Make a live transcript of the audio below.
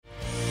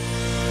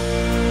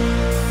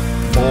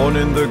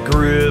Born in the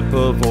grip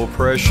of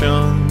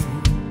oppression,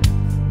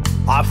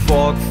 I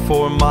fought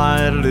for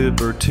my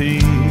liberty.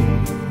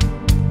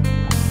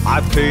 I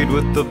paid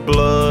with the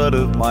blood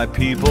of my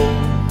people.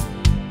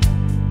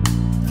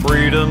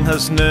 Freedom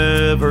has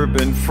never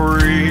been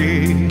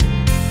free.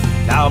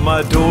 Now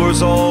my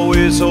door's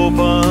always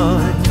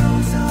open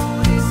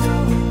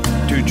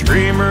to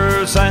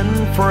dreamers and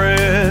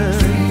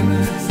friends.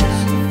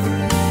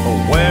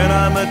 But when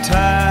I'm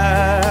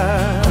attacked,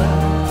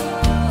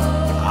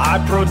 I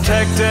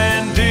protect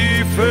and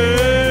defend,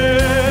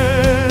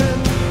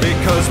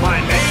 because my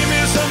name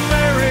is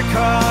America.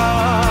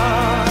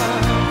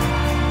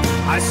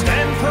 I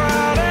stand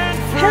proud and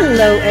free.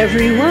 Hello,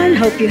 everyone.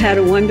 Hope you had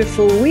a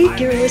wonderful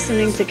week. You're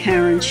listening to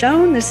Karen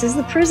Schoen. This is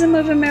the Prism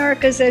of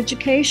America's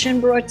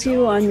Education, brought to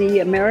you on the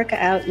America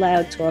Out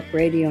Loud Talk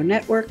Radio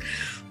Network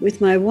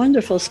with my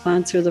wonderful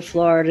sponsor, the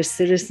Florida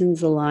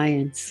Citizens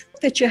Alliance.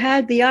 That you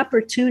had the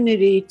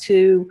opportunity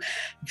to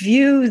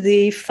view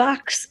the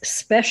Fox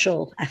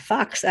special.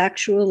 Fox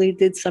actually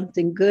did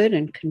something good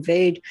and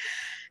conveyed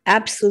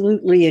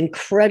absolutely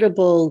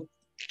incredible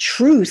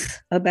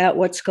truth about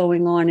what's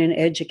going on in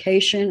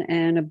education.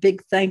 And a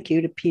big thank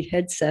you to Pete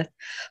Hegseth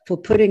for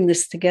putting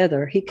this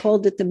together. He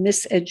called it the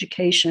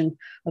miseducation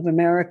of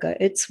America.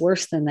 It's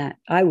worse than that.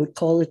 I would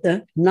call it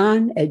the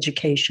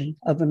non-education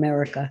of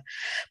America,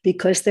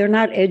 because they're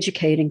not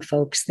educating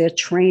folks, they're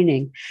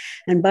training.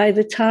 And by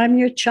the time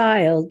your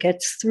child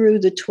gets through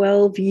the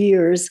 12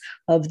 years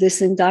of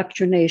this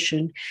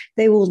indoctrination,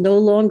 they will no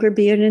longer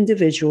be an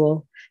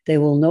individual. They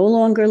will no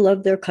longer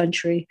love their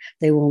country.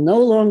 They will no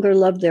longer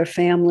love their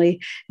family.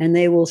 And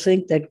they will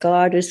think that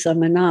God is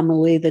some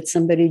anomaly that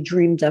somebody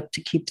dreamed up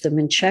to keep them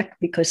in check,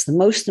 because the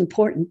most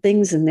important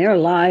things in their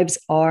lives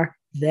are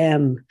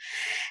them.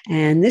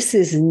 And this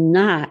is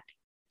not,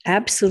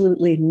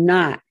 absolutely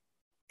not,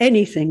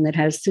 anything that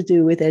has to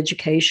do with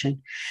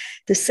education.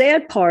 The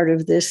sad part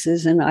of this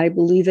is, and I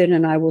believe it,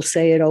 and I will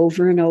say it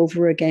over and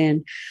over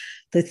again,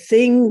 the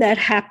thing that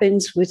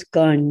happens with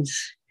guns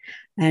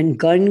and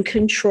gun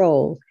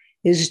control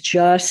is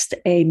just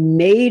a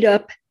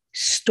made-up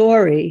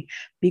story,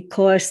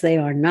 because they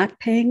are not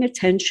paying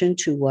attention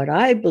to what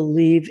I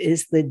believe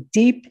is the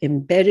deep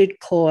embedded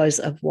cause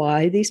of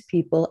why these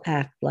people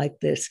act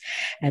like this.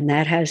 And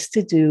that has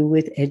to do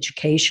with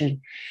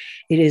education.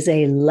 It is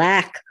a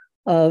lack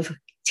of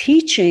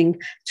teaching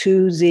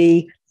to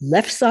the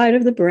left side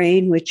of the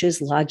brain, which is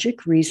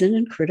logic, reason,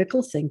 and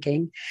critical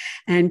thinking,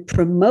 and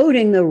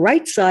promoting the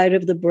right side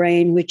of the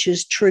brain, which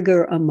is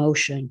trigger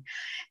emotion.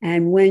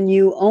 And when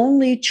you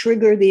only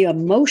trigger the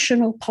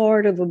emotional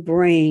part of a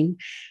brain,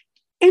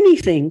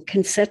 anything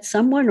can set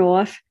someone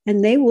off,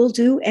 and they will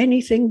do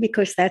anything,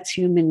 because that's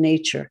human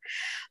nature.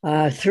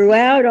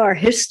 Throughout our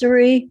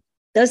history,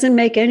 doesn't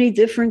make any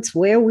difference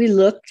where we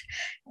looked,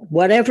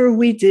 whatever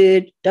we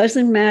did,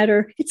 doesn't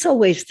matter. It's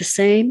always the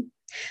same.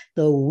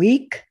 The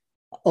weak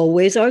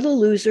always are the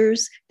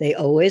losers. They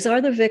always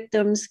are the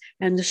victims,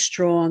 and the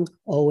strong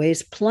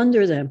always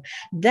plunder them.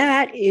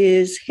 That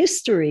is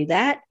history.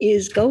 That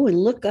is, go and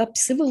look up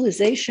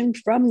civilization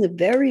from the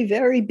very,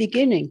 very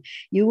beginning.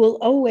 You will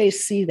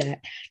always see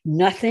that.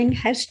 Nothing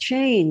has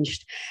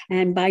changed.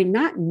 And by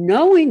not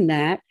knowing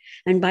that,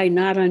 and by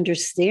not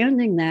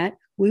understanding that,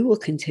 we will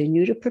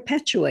continue to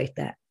perpetuate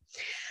that.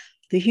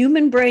 The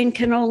human brain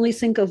can only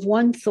think of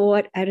one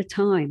thought at a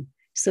time.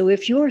 So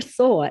if your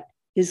thought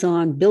is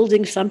on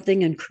building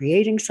something and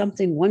creating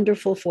something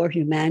wonderful for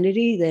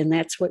humanity, then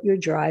that's what your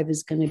drive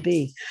is going to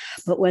be.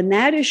 But when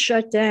that is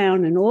shut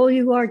down and all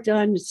you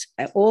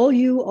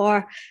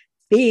are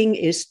being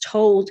is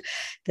told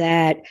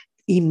that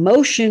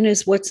emotion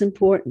is what's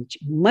important,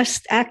 you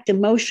must act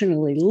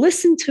emotionally.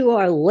 Listen to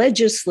our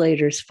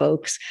legislators,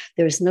 folks.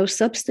 There's no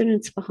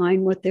substance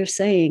behind what they're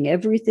saying.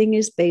 Everything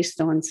is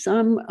based on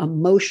some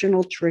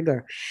emotional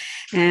trigger.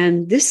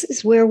 And this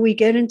is where we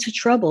get into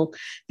trouble,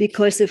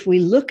 because if we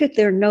look at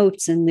their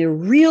notes and their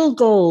real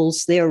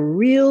goals, their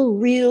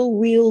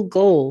real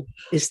goal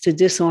is to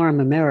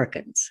disarm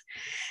Americans.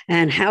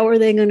 And how are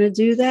they going to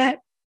do that?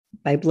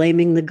 By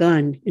blaming the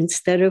gun,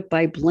 instead of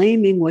by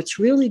blaming what's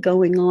really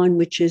going on,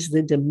 which is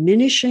the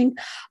diminishing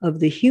of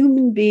the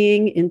human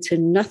being into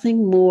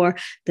nothing more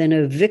than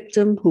a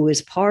victim who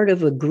is part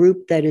of a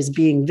group that is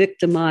being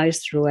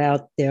victimized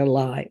throughout their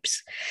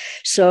lives.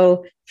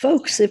 So,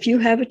 folks, if you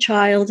have a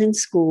child in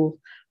school,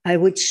 I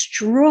would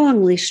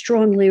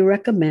strongly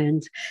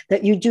recommend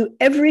that you do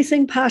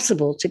everything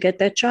possible to get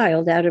that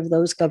child out of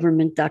those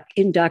government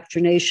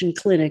indoctrination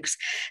clinics,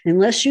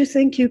 unless you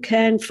think you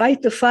can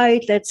fight the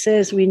fight that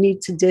says we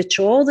need to ditch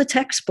all the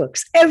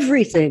textbooks,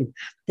 everything.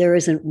 There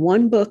isn't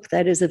one book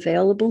that is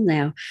available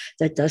now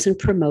that doesn't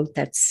promote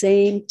that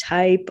same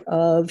type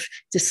of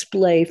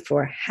display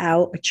for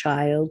how a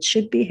child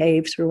should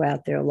behave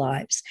throughout their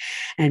lives.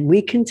 And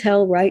we can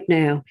tell right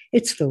now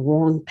it's the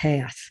wrong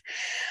path.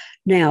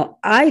 Now,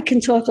 I can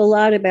talk a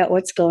lot about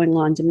what's going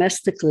on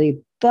domestically,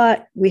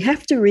 but we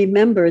have to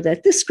remember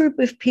that this group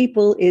of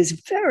people is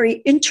very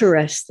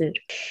interested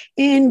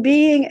in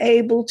being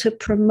able to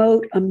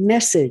promote a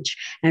message.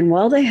 And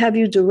while they have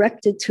you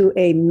directed to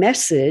a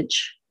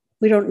message,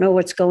 we don't know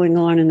what's going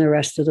on in the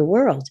rest of the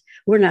world.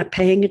 We're not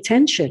paying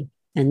attention.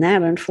 And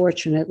that,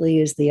 unfortunately,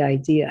 is the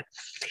idea.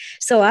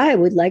 So I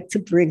would like to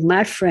bring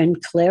my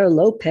friend Claire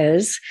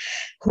Lopez,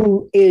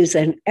 who is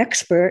an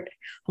expert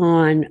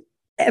on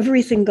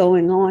everything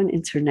going on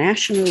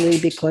internationally,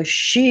 because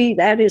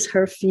that is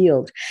her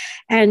field.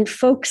 And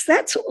folks,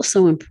 that's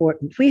also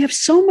important. We have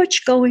so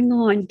much going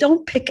on.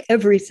 Don't pick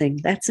everything.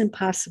 That's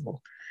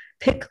impossible.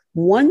 Pick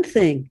one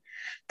thing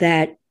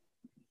that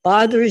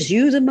bothers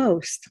you the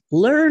most,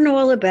 learn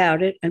all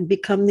about it, and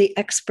become the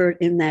expert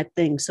in that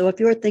thing. So if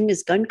your thing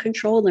is gun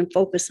control, then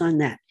focus on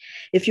that.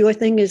 If your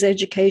thing is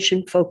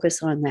education,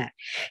 focus on that.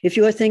 If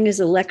your thing is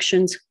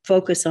elections,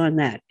 focus on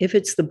that. If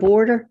it's the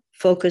border,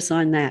 focus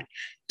on that.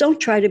 Don't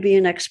try to be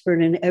an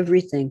expert in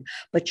everything,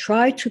 but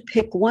try to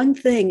pick one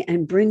thing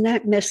and bring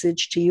that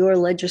message to your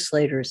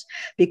legislators.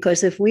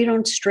 Because if we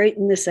don't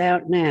straighten this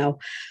out now,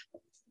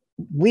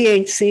 we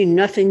ain't seen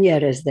nothing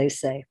yet, as they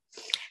say.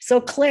 So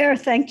Claire,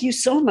 thank you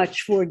so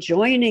much for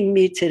joining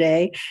me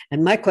today.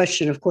 And my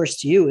question, of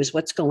course, to you is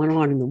what's going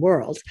on in the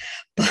world?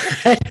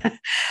 But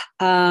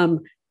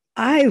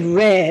I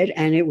read,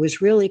 and it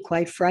was really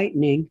quite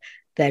frightening,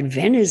 that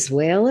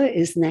Venezuela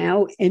is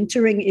now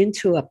entering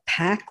into a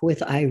pact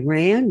with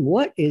Iran.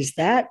 What is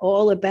that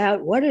all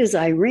about? What is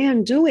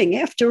Iran doing?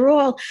 After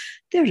all,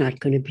 they're not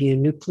going to be a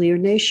nuclear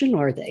nation,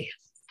 are they?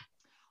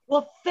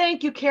 Well,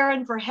 thank you,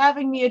 Karen, for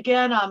having me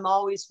again. I'm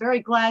always very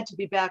glad to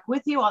be back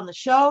with you on the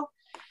show.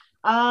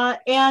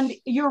 And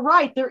you're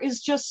right, there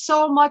is just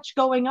so much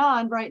going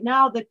on right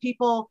now that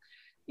people,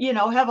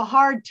 have a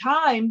hard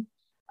time,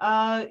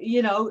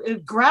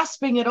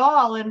 grasping it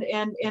all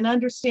and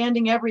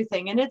understanding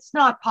everything. And it's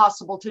not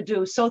possible to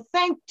do. So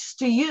thanks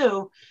to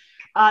you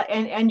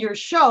and your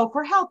show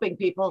for helping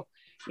people,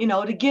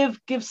 to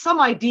give some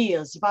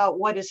ideas about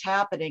what is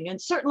happening. And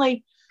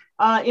certainly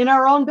in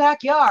our own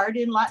backyard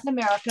in Latin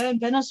America and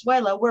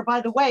Venezuela, where,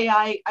 by the way,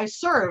 I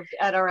served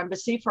at our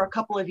embassy for a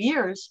couple of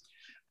years.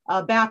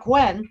 Back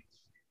when,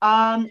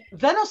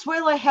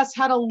 Venezuela has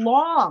had a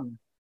long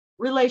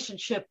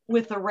relationship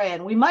with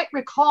Iran. We might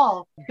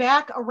recall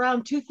back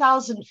around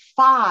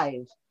 2005.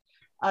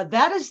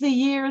 That is the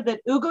year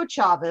that Hugo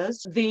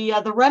Chavez,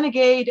 the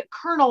renegade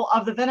colonel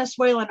of the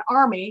Venezuelan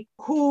army,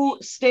 who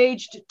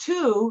staged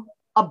 2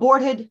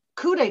 aborted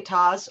coup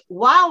d'etats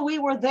while we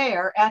were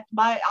there I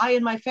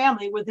and my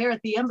family were there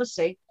at the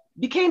embassy,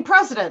 became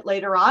president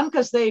later on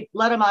because they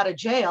let him out of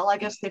jail. I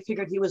guess they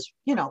figured he was,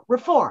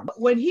 reformed.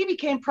 When he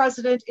became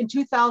president in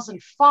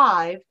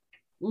 2005,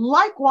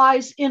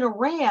 likewise in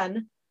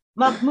Iran,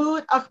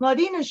 Mahmoud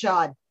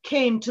Ahmadinejad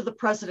came to the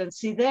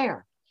presidency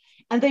there.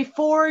 And they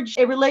forged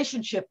a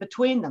relationship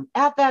between them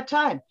at that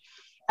time.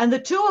 And the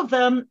two of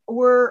them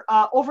were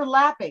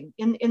overlapping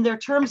in their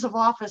terms of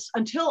office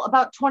until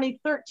about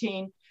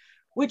 2013,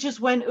 which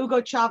is when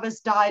Hugo Chavez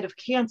died of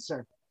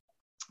cancer.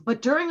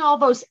 But during all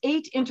those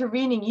 8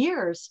 intervening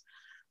years,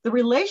 the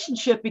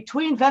relationship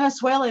between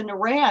Venezuela and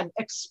Iran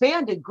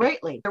expanded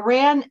greatly.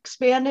 Iran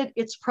expanded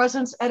its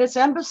presence at its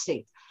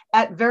embassy,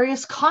 at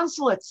various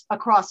consulates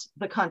across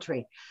the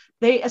country.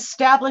 They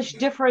established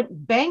different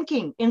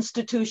banking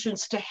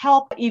institutions to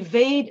help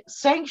evade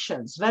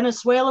sanctions.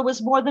 Venezuela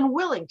was more than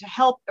willing to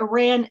help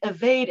Iran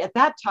evade, at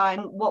that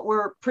time, what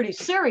were pretty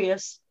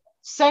serious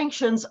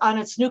sanctions on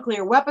its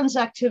nuclear weapons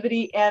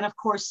activity and, of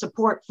course,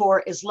 support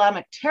for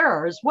Islamic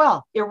terror as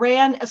well.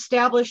 Iran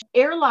established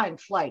airline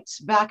flights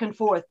back and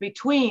forth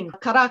between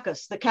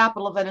Caracas, the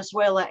capital of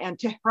Venezuela, and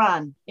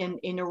Tehran in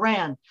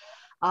Iran.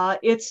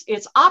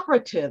 Its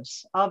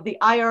operatives of the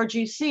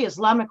IRGC,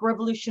 Islamic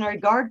Revolutionary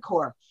Guard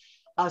Corps,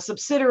 a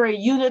subsidiary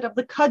unit of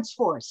the Quds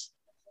Force,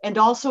 and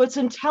also its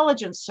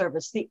intelligence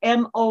service, the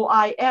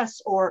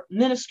MOIS, or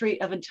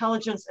Ministry of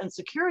Intelligence and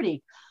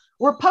Security,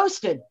 were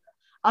posted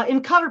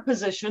in cover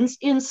positions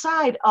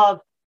inside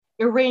of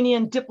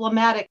Iranian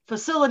diplomatic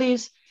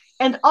facilities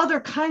and other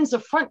kinds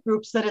of front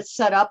groups that it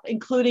set up,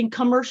 including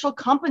commercial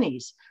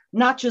companies,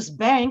 not just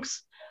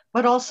banks,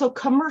 but also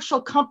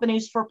commercial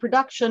companies for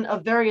production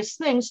of various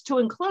things, to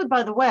include,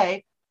 by the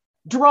way,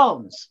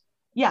 drones.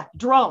 Yeah,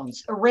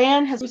 drones.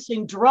 Iran has been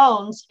using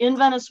drones in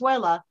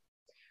Venezuela.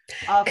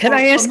 Can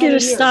I ask you to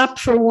stop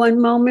for one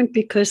moment?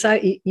 Because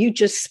you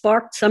just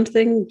sparked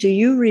something. Do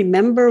you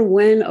remember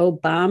when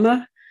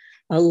Obama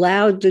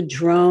allowed the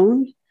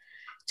drone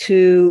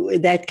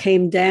that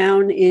came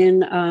down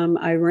in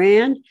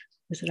Iran?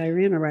 Was it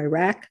Iran or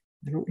Iraq?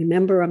 I don't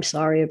remember. I'm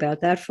sorry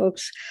about that,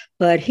 folks.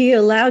 But he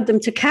allowed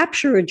them to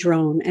capture a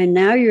drone. And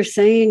now you're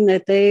saying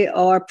that they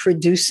are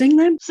producing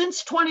them?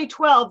 Since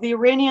 2012, the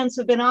Iranians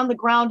have been on the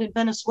ground in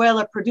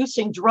Venezuela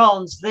producing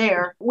drones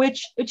there,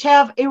 which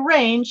have a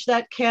range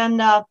that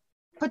can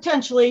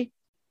potentially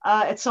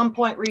at some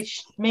point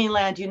reach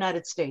mainland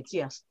United States.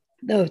 Yes.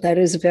 No, that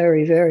is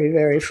very, very,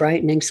 very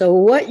frightening. So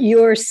what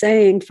you're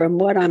saying, from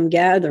what I'm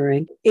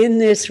gathering, in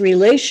this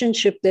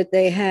relationship that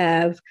they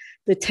have,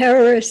 the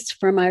terrorists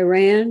from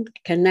Iran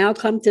can now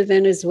come to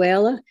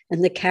Venezuela,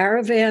 and the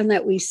caravan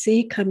that we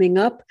see coming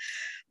up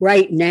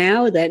right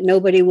now that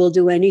nobody will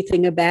do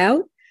anything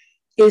about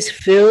is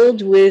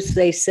filled with,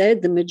 they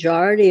said, the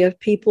majority of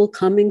people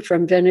coming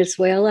from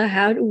Venezuela.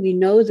 How do we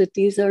know that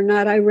these are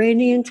not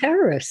Iranian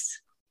terrorists?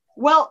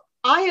 Well,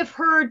 I have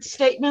heard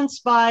statements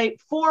by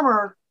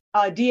former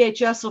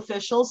DHS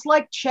officials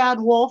like Chad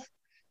Wolf,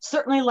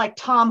 certainly like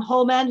Tom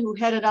Homan, who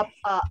headed up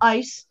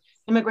ICE,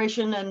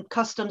 Immigration and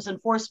Customs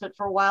Enforcement,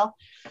 for a while.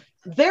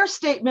 Their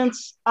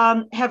statements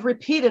have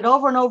repeated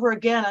over and over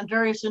again on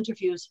various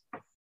interviews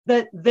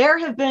that there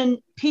have been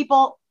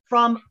people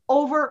from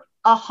over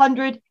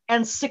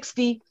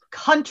 160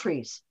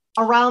 countries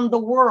around the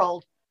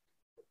world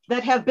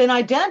that have been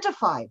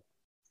identified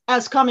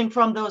as coming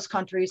from those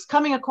countries,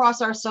 coming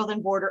across our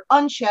southern border,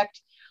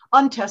 unchecked,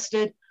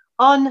 untested,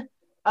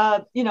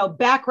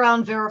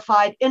 background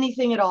verified,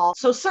 anything at all.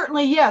 So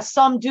certainly, yes,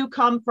 some do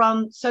come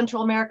from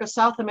Central America,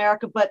 South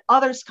America, but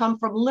others come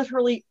from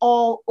literally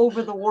all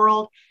over the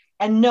world.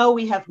 And no,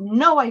 we have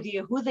no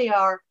idea who they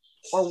are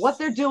or what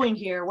they're doing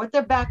here, what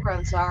their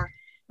backgrounds are,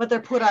 but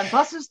they're put on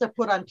buses, they're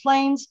put on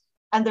planes,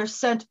 and they're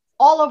sent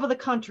all over the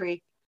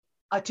country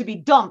to be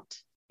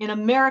dumped in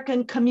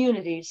American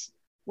communities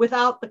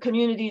without the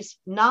community's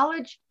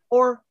knowledge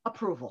or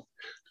approval.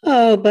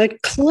 Oh,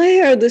 but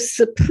Claire, the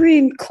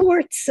Supreme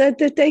Court said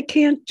that they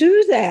can't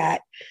do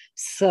that.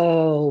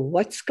 So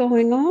what's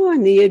going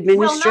on? The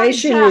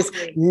administration is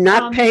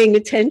not paying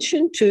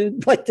attention to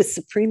what the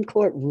Supreme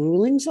Court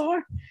rulings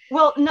are?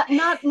 Well,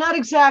 not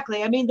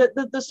exactly. I mean,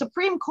 the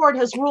Supreme Court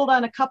has ruled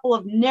on a couple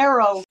of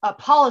narrow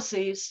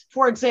policies.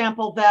 For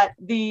example, that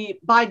the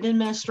Biden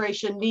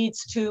administration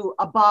needs to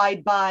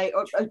abide by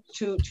or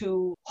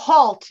to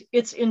halt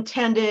its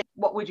intended,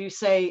 what would you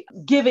say,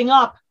 giving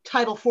up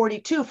Title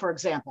 42, for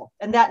example,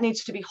 and that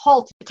needs to be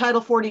halted.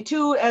 Title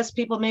 42, as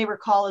people may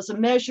recall, is a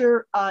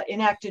measure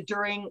enacted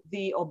during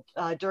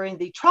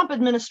the Trump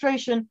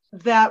administration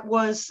that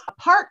was a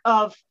part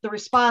of the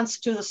response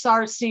to the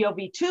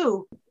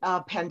SARS-CoV-2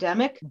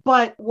 pandemic,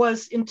 but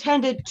was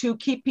intended to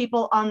keep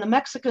people on the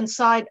Mexican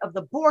side of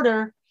the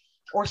border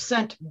or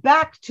sent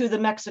back to the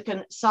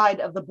Mexican side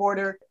of the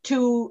border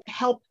to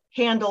help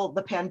handle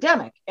the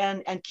pandemic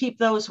and keep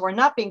those who are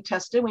not being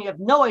tested. We have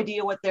no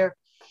idea what their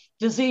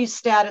disease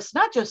status,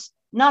 not just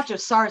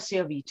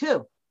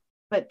SARS-CoV-2,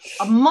 but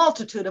a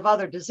multitude of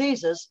other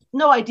diseases,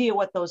 no idea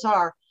what those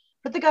are,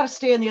 but they got to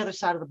stay on the other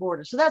side of the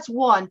border. So that's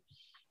one.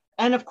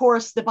 And of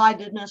course, the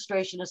Biden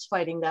administration is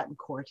fighting that in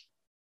court.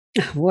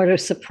 What a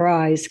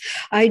surprise.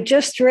 I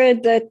just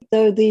read that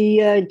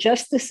the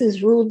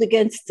justices ruled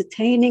against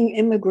detaining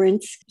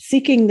immigrants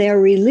seeking their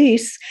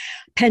release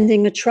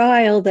pending a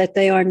trial, that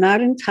they are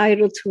not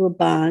entitled to a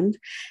bond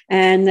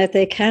and that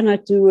they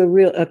cannot do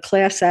a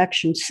class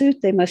action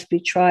suit. They must be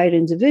tried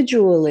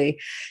individually.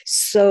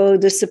 So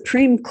the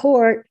Supreme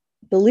Court,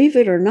 believe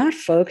it or not,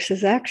 folks,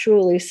 has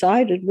actually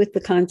sided with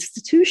the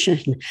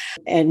Constitution.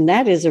 And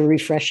that is a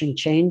refreshing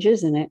change,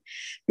 isn't it?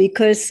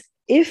 Because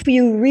if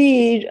you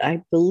read,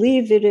 I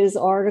believe it is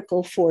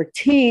Article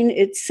 14,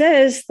 it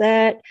says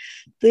that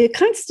the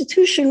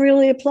Constitution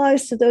really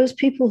applies to those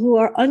people who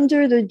are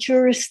under the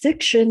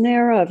jurisdiction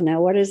thereof. Now,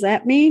 what does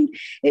that mean?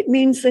 It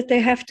means that they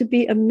have to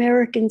be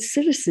American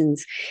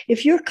citizens.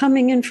 If you're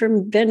coming in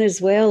from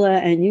Venezuela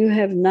and you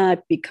have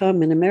not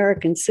become an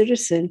American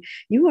citizen,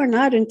 you are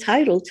not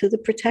entitled to the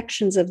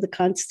protections of the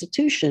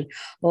Constitution.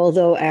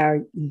 Although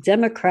our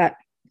Democrat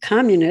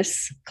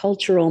communists,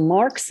 cultural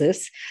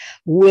Marxists,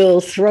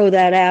 will throw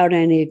that out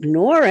and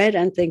ignore it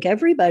and think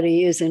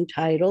everybody is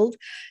entitled.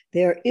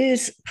 There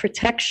is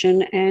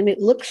protection, and it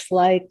looks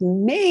like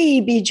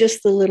maybe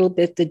just a little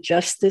bit the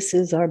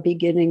justices are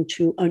beginning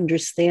to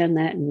understand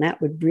that, and that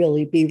would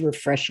really be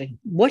refreshing.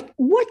 What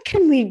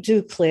can we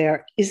do,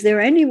 Claire? Is there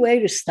any way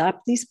to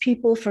stop these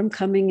people from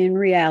coming in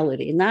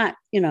reality? Not,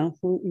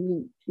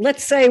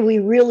 let's say we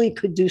really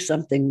could do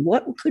something.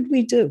 What could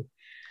we do?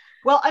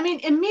 Well, I mean,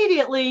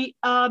 immediately,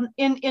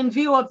 in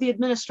view of the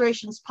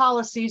administration's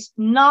policies,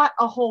 not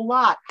a whole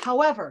lot.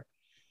 However,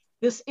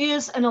 this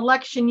is an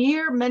election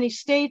year. Many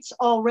states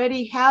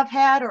already have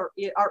had or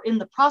are in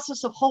the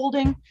process of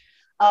holding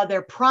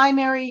their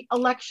primary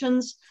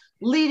elections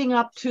leading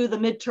up to the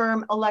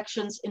midterm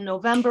elections in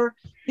November.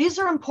 These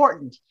are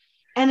important.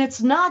 And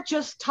it's not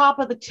just top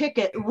of the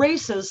ticket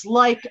races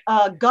like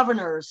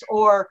governors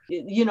or,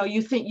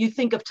 you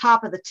think of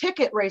top of the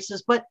ticket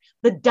races, but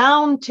the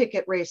down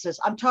ticket races.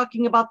 I'm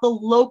talking about the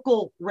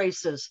local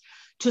races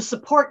to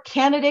support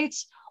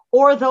candidates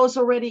or those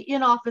already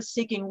in office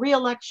seeking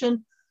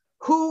re-election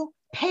who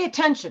pay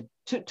attention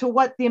to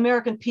what the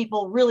American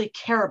people really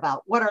care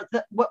about,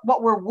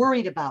 what we're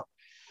worried about,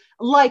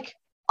 like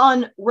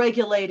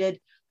unregulated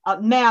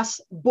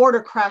mass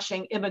border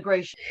crashing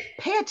immigration.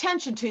 Pay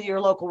attention to your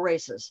local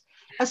races,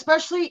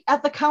 especially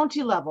at the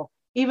county level,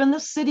 even the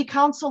city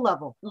council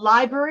level,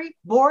 library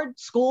board,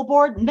 school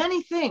board,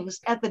 many things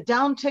at the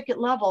down ticket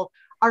level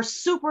are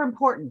super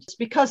important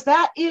because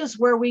that is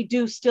where we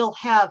do still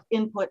have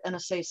input and a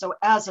say so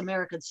as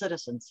American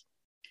citizens.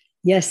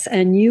 Yes,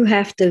 and you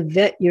have to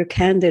vet your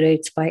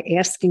candidates by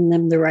asking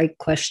them the right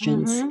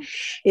questions. Mm-hmm.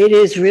 It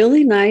is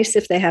really nice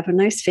if they have a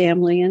nice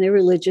family and they're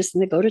religious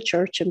and they go to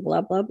church and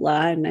blah, blah,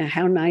 blah, and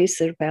how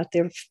nice about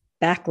their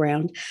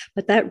background,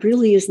 but that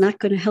really is not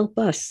going to help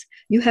us.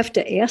 You have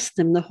to ask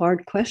them the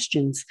hard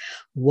questions.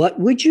 What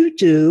would you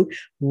do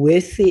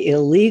with the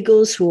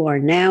illegals who are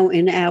now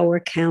in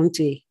our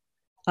county?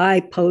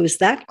 I posed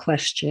that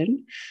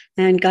question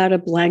and got a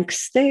blank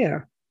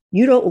stare.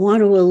 You don't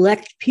want to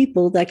elect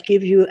people that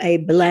give you a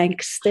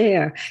blank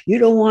stare. You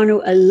don't want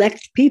to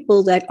elect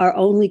people that are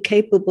only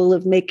capable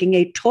of making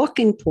a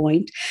talking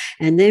point.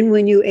 And then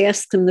when you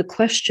ask them the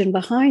question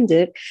behind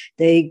it,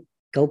 they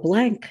go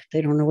blank.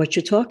 They don't know what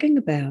you're talking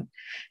about.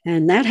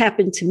 And that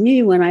happened to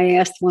me when I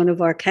asked one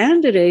of our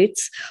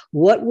candidates,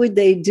 what would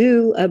they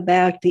do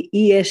about the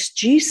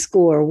ESG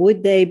score?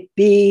 Would they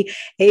be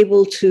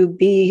able to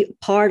be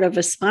part of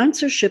a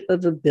sponsorship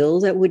of a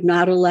bill that would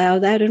not allow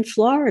that in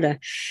Florida?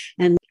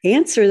 And the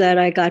answer that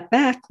I got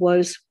back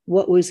was,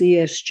 what was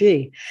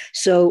ESG?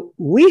 So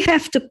we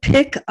have to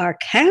pick our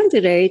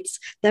candidates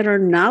that are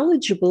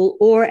knowledgeable,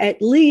 or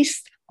at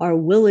least are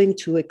willing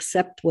to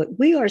accept what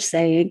we are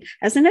saying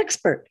as an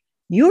expert.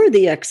 You're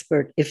the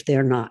expert if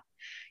they're not.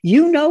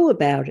 You know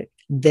about it.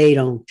 They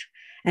don't.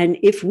 And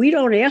if we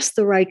don't ask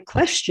the right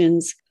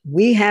questions,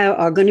 we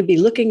are going to be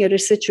looking at a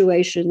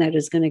situation that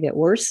is going to get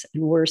worse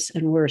and worse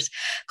and worse.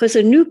 Because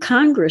a new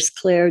Congress,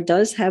 Claire,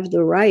 does have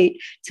the right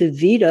to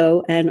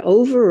veto and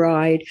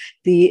override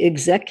the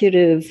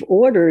executive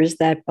orders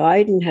that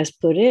Biden has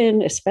put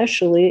in,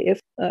 especially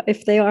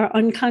if they are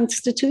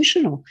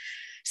unconstitutional.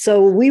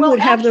 So we would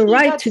have the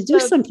right to do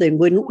something,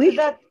 wouldn't we?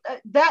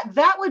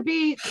 That would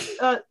be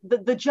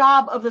the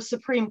job of the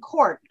Supreme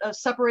Court,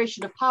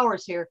 separation of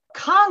powers here.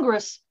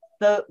 Congress,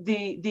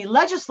 the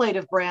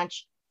legislative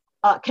branch,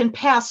 can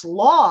pass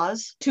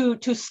laws to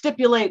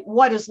stipulate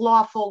what is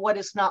lawful, what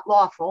is not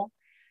lawful,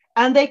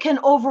 and they can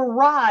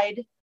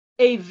override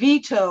a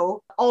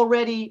veto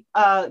already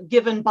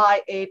given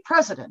by a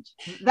president.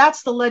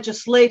 That's the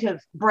legislative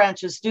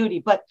branch's duty.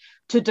 But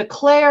to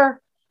declare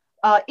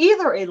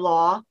either a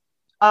law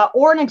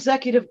or an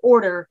executive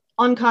order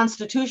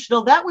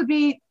unconstitutional, that would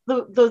be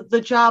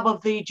the job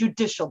of the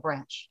judicial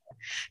branch.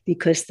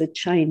 Because the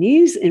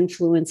Chinese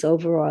influence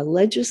over our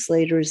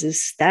legislators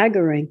is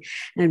staggering.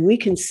 And we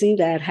can see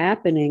that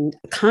happening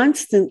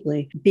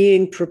constantly,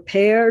 being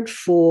prepared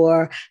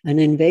for an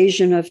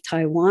invasion of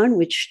Taiwan,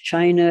 which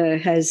China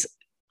has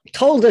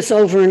told us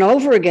over and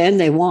over again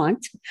they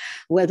want.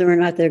 Whether or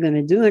not they're going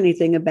to do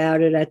anything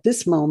about it at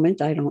this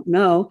moment, I don't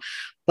know.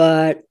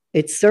 But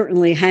it's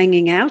certainly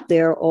hanging out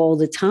there all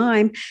the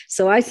time.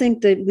 So I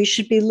think that we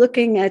should be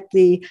looking at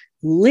the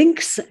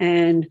links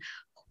and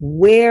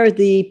where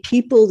the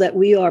people that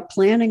we are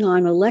planning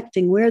on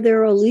electing, where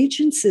their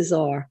allegiances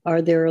are.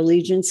 Are their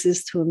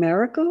allegiances to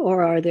America,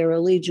 or are their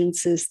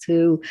allegiances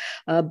to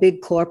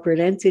big corporate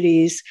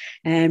entities,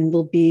 and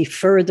will be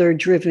further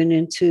driven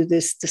into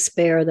this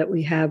despair that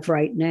we have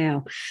right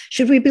now?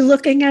 Should we be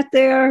looking at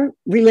their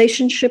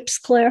relationships,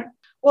 Claire?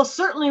 Well,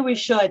 certainly we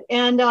should.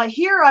 And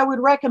here I would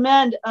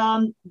recommend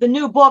the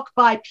new book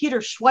by Peter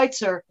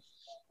Schweitzer,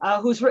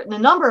 who's written a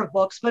number of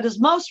books, but his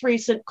most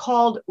recent,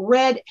 called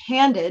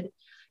Red-Handed,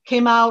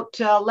 came out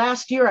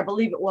last year, I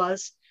believe it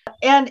was.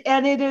 And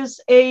it is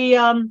a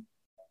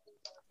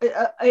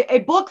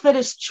book that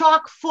is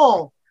chock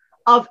full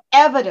of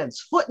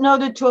evidence,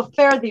 footnoted to a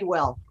fare thee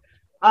well,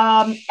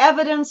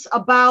 evidence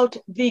about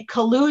the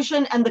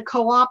collusion and the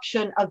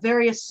co-option of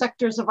various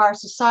sectors of our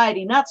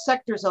society, not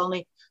sectors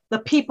only, the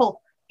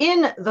people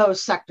in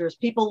those sectors,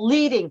 people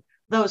leading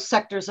those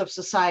sectors of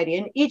society.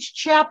 And each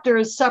chapter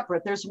is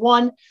separate. There's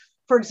one,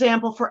 for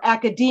example, for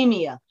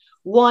academia,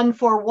 one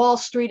for Wall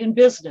Street and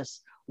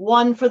business,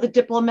 one for the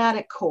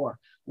diplomatic corps,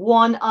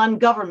 one on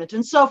government,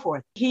 and so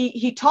forth.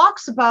 He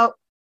talks about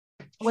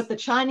what the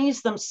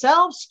Chinese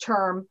themselves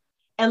term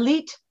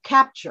elite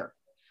capture.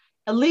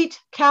 Elite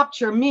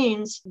capture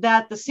means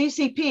that the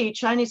CCP,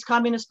 Chinese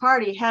Communist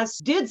Party,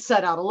 did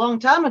set out a long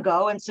time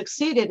ago and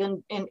succeeded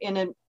in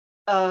an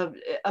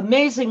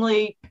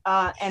amazingly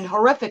and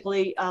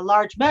horrifically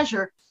large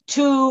measure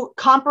to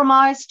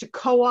compromise, to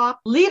co-opt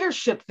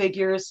leadership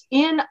figures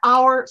in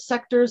our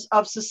sectors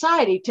of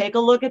society. Take a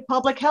look at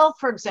public health,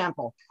 for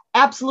example.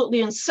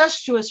 Absolutely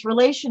incestuous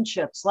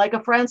relationships, like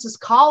a Francis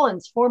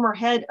Collins, former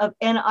head of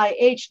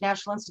NIH,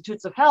 National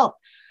Institutes of Health,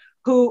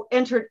 who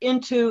entered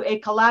into a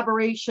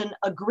collaboration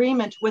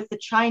agreement with the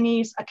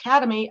Chinese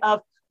Academy of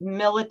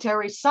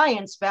Military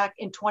Science back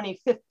in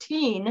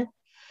 2015.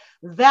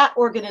 That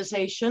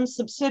organization,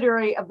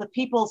 subsidiary of the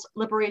People's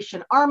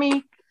Liberation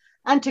Army,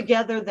 and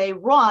together they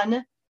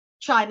run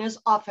China's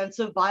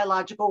offensive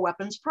biological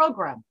weapons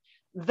program.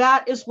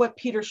 That is what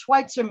Peter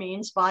Schweitzer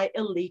means by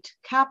elite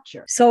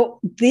capture. So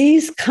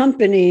these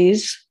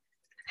companies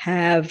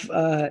have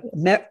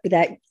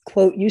that,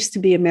 quote, used to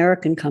be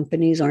American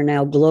companies are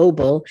now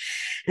global.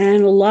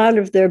 And a lot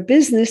of their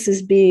business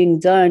is being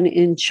done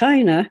in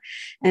China.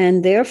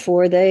 And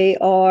therefore, they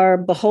are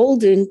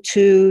beholden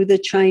to the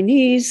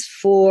Chinese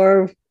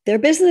for their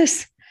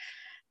business.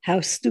 How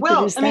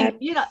stupid is that?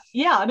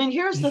 I mean,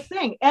 here's the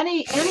thing.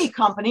 Any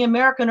company,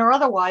 American or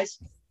otherwise,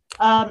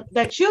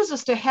 that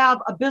chooses to have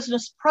a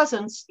business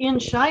presence in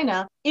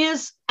China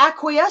is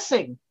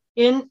acquiescing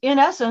in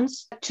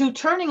essence, to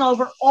turning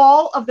over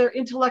all of their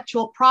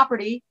intellectual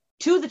property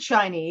to the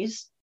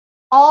Chinese,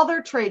 all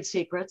their trade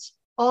secrets,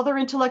 all their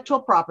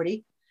intellectual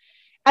property.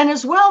 And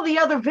as well, the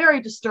other very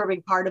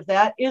disturbing part of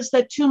that is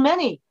that too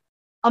many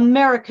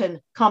American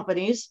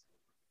companies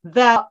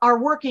that are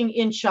working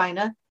in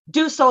China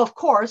do so, of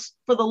course,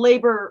 for the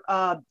labor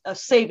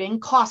saving,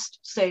 cost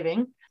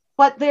saving,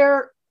 but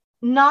they're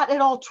not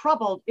at all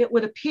troubled, it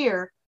would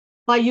appear,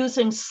 by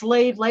using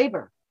slave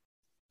labor.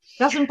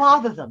 Doesn't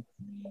bother them.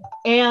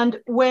 And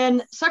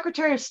when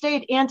Secretary of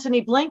State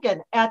Antony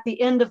Blinken, at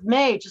the end of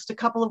May, just a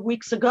couple of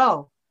weeks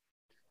ago,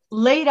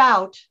 laid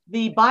out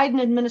the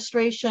Biden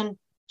administration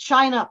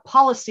China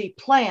policy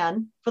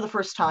plan for the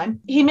first time,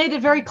 he made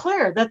it very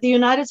clear that the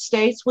United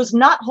States was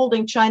not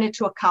holding China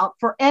to account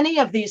for any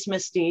of these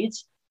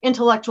misdeeds,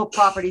 intellectual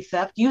property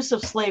theft, use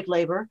of slave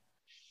labor,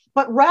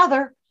 but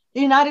rather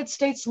the United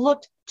States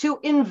looked to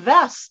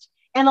invest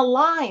and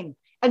align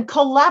and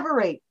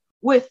collaborate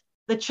with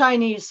the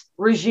Chinese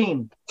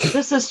regime.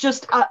 This is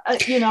just,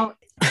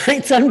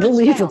 it's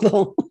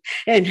unbelievable.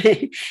 And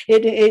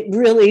it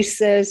really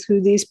says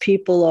who these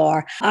people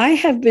are. I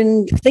have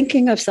been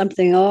thinking of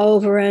something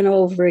over and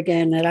over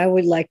again that I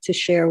would like to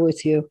share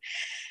with you.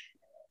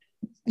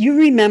 You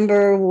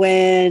remember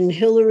when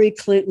Hillary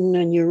Clinton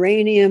and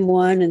uranium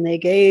won, and they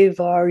gave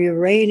our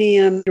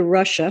uranium to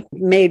Russia,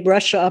 made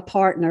Russia a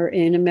partner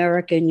in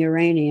American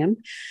uranium.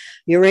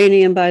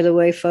 Uranium, by the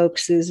way,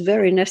 folks, is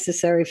very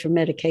necessary for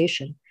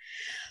medication.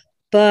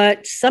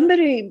 But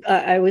somebody,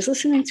 I was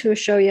listening to a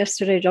show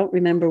yesterday, don't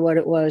remember what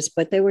it was,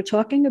 but they were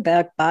talking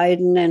about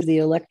Biden and the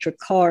electric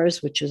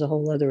cars, which is a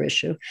whole other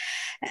issue,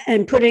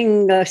 and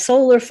putting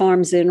solar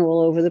farms in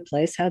all over the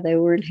place, how they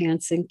were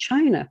enhancing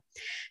China.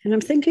 And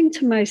I'm thinking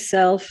to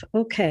myself,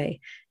 okay,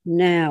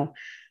 now,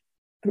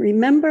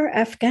 remember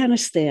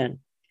Afghanistan.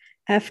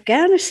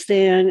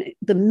 Afghanistan,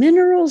 the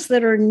minerals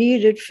that are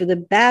needed for the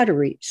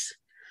batteries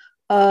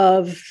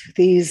of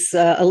these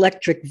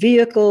electric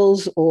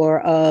vehicles or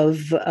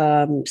of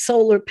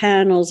solar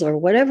panels or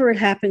whatever it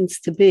happens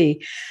to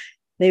be,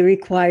 they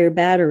require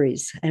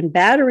batteries. And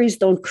batteries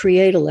don't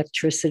create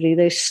electricity,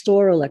 they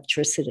store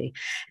electricity.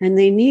 And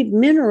they need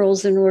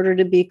minerals in order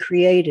to be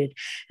created.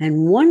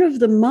 And one of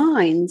the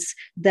mines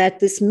that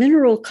this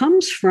mineral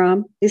comes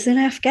from is in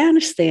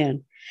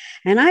Afghanistan.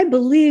 And I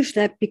believe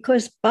that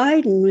because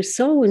Biden was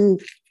so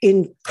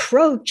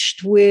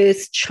encroached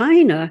with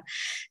China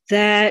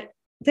that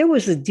there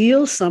was a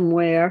deal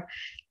somewhere,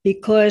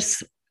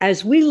 because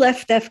as we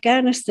left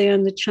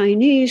Afghanistan, the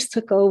Chinese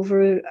took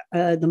over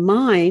the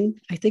mine.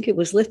 I think it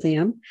was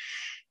lithium.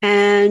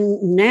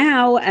 And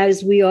now,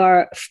 as we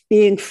are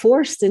being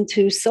forced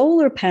into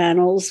solar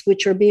panels,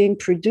 which are being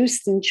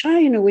produced in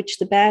China, which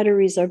the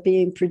batteries are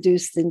being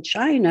produced in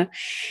China,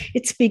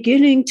 it's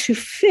beginning to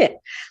fit.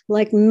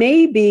 Like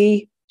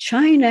maybe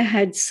China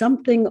had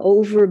something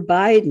over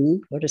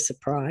Biden, what a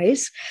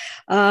surprise,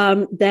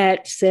 that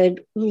said,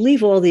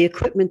 leave all the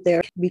equipment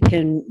there. We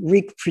can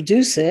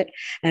reproduce it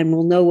and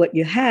we'll know what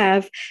you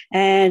have.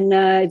 And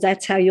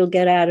that's how you'll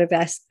get out of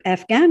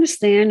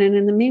Afghanistan. And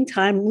in the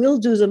meantime, we'll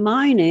do the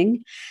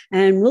mining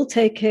and we'll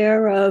take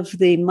care of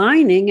the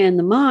mining and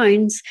the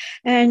mines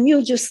and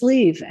you'll just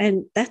leave.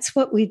 And that's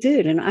what we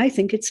did. And I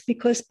think it's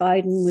because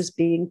Biden was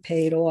being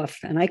paid off.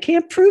 And I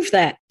can't prove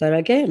that. But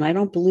again, I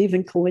don't believe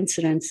in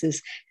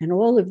coincidences. And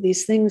all of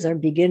these things are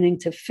beginning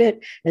to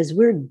fit as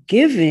we're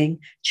giving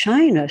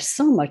China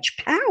so much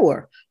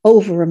power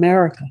over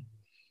America.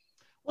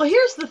 Well,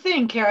 here's the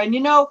thing, Karen.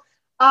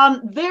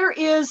 There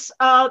is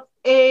a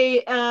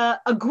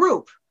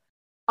group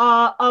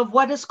of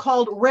what is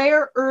called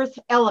rare earth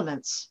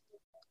elements.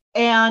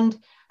 And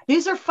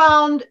these are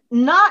found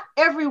not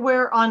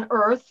everywhere on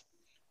Earth.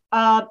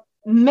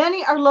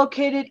 Many are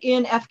located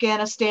in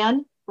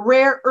Afghanistan,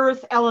 rare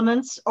earth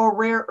elements or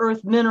rare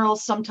earth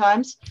minerals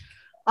sometimes.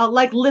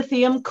 Like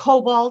lithium,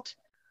 cobalt,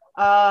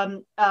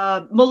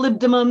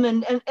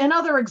 molybdenum, and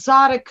other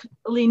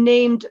exotically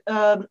named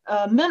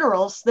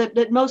minerals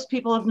that most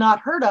people have not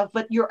heard of.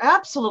 But you're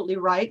absolutely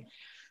right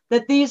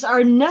that these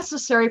are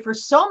necessary for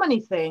so many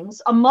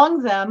things,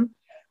 among them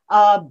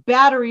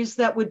batteries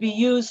that would be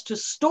used to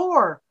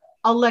store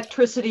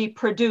electricity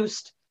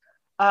produced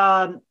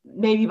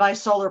maybe by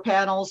solar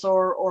panels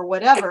or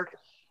whatever.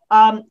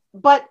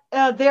 But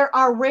there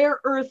are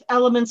rare earth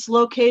elements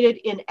located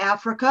in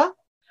Africa,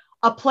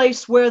 a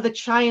place where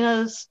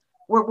China's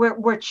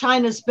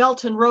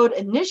Belt and Road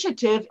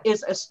Initiative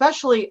is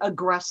especially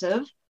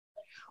aggressive.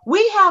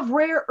 We have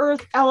rare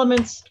earth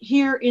elements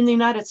here in the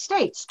United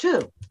States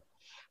too.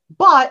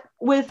 But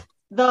with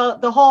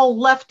the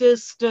whole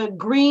leftist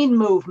green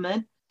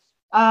movement,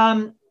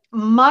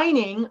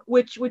 mining,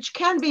 which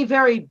can be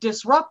very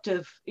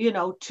disruptive,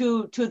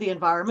 to the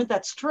environment,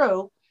 that's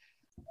true.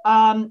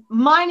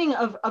 Mining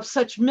of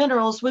such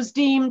minerals was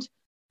deemed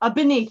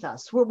beneath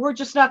us. We're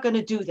just not going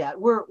to do that.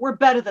 We're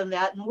better than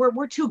that, and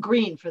we're too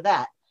green for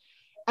that.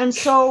 And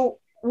so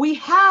we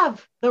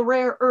have the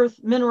rare earth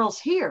minerals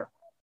here,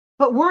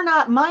 but we're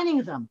not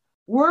mining them.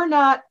 We're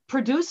not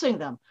producing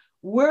them.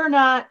 We're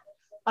not,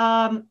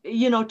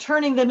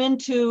 turning them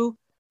into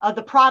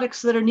the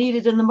products that are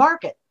needed in the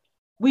market.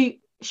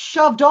 We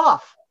shoved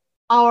off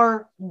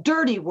our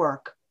dirty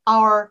work,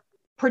 our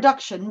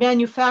production,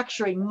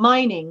 manufacturing,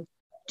 mining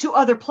to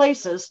other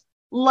places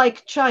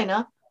like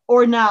China,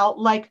 or now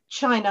like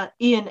China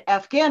in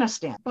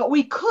Afghanistan. But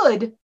we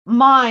could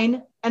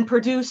mine and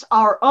produce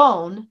our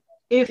own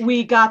if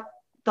we got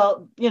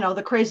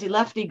the crazy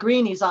lefty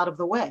greenies out of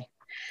the way.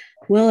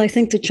 Well, I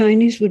think the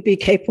Chinese would be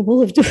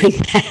capable of doing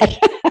that.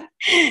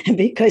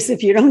 Because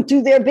if you don't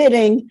do their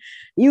bidding,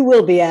 you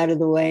will be out of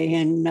the way.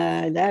 And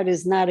that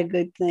is not a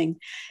good thing.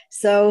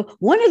 So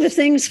one of the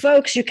things,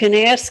 folks, you can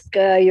ask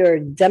your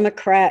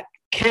Democrat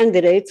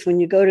candidates when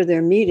you go to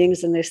their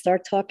meetings and they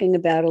start talking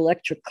about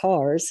electric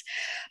cars,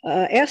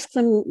 ask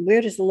them,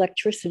 where does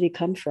electricity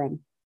come from?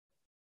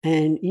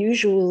 And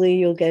usually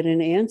you'll get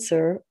an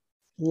answer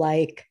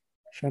like,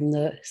 from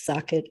the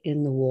socket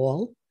in the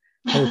wall.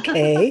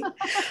 Okay.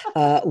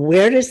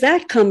 Where does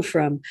that come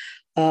from?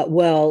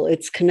 Well,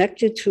 it's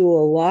connected to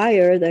a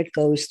wire that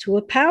goes to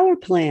a power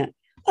plant.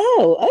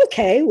 Oh,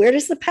 okay. Where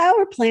does the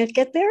power plant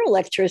get their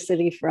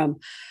electricity from?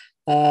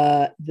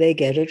 They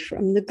get it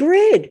from the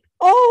grid.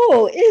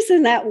 Oh,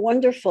 isn't that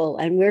wonderful?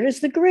 And where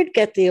does the grid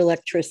get the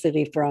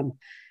electricity from?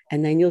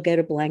 And then you'll get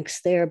a blank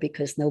stare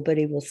because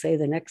nobody will say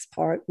the next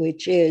part,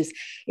 which is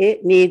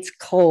it needs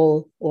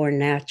coal or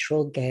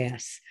natural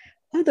gas.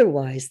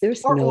 Otherwise,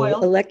 there's no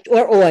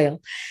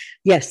oil.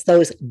 Yes,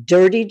 those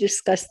dirty,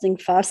 disgusting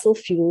fossil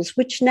fuels,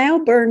 which now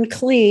burn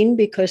clean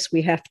because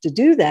we have to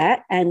do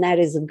that. And that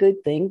is a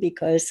good thing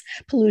because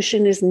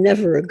pollution is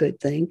never a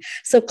good thing.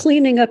 So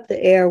cleaning up the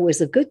air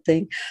was a good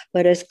thing.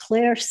 But as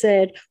Claire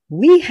said,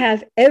 we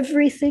have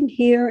everything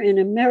here in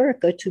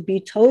America to be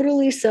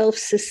totally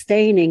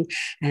self-sustaining.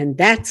 And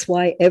that's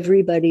why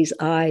everybody's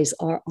eyes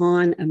are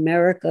on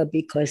America,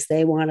 because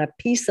they want a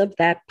piece of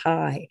that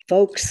pie.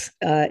 Folks,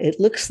 it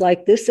looks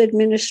like this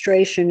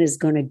administration is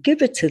going to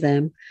give it to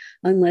them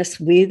unless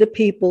we, the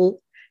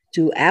people,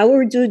 do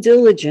our due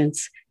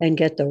diligence and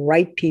get the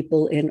right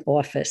people in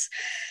office.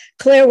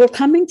 Claire, we're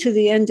coming to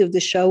the end of the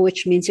show,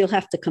 which means you'll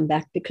have to come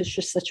back because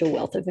you're such a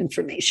wealth of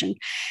information.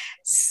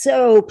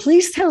 So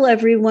please tell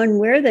everyone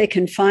where they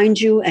can find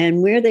you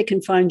and where they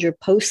can find your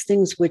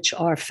postings, which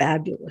are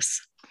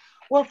fabulous.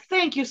 Well,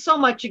 thank you so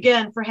much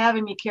again for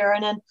having me,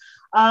 Karen. And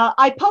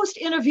I post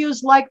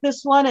interviews like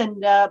this one and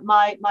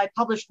my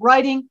published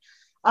writing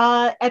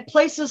at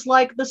places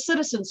like the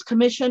Citizens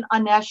Commission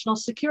on National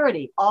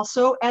Security,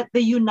 also at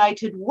the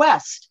United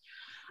West.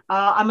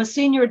 I'm a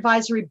senior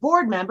advisory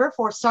board member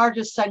for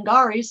Sargis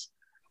Sangari's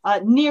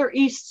Near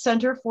East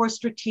Center for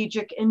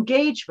Strategic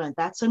Engagement.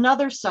 That's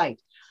another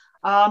site.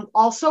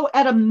 Also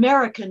at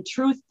American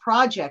Truth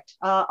Project.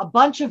 A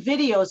bunch of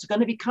videos are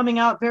going to be coming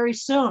out very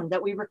soon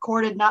that we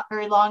recorded not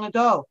very long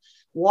ago.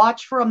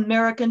 Watch for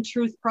American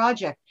Truth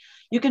Project.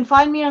 You can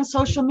find me on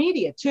social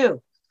media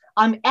too.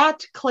 I'm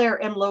at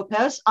Claire M.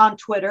 Lopez on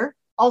Twitter.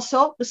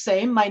 Also the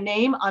same, my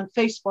name on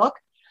Facebook.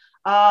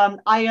 I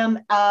am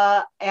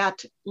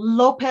at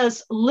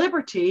Lopez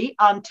Liberty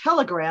on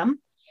Telegram.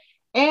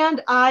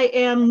 And I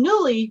am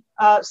newly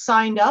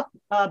signed up,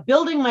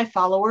 building my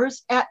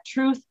followers at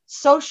Truth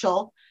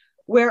Social,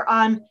 where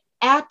I'm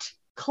at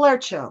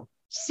Clarecho,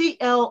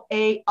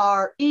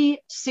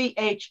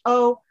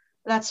 Clarecho.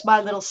 That's my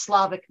little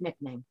Slavic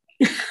nickname.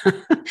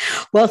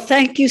 Well,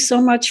 thank you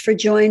so much for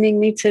joining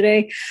me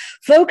today.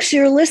 Folks,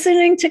 you're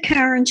listening to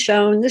Karen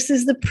Schoen. This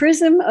is the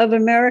Prism of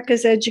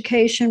America's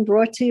Education,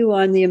 brought to you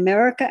on the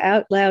America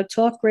Out Loud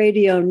Talk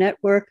Radio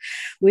Network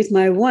with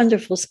my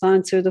wonderful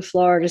sponsor, the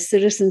Florida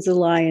Citizens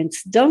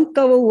Alliance. Don't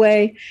go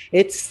away.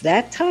 It's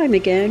that time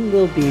again.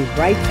 We'll be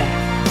right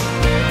back.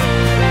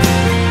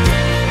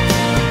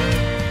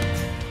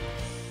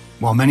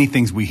 While many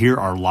things we hear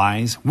are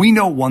lies, we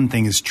know one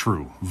thing is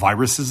true.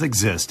 Viruses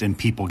exist and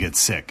people get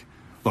sick.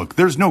 Look,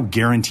 there's no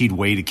guaranteed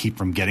way to keep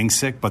from getting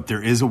sick, but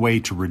there is a way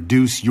to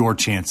reduce your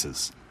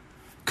chances.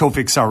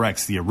 Cofix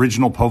RX, the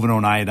original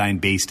povidone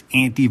iodine-based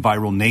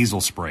antiviral nasal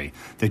spray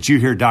that you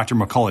hear Dr.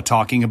 McCullough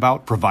talking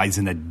about, provides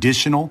an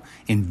additional,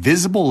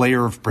 invisible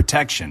layer of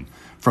protection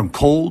from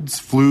colds,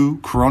 flu,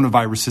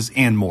 coronaviruses,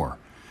 and more.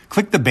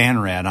 Click the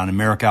banner ad on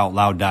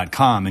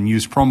AmericaOutloud.com and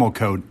use promo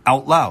code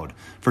OUTLOUD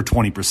for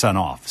 20%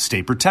 off.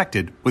 Stay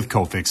protected with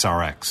Cofix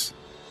RX.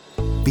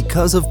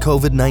 Because of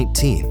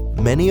COVID-19,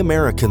 many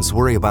Americans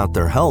worry about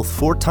their health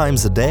 4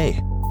 times a day.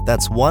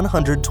 That's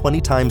 120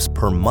 times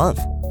per month.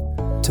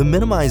 To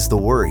minimize the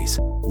worries,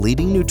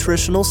 leading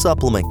nutritional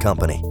supplement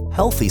company,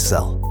 Healthy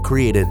Cell,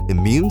 created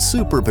Immune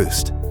Super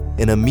Boost,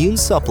 an immune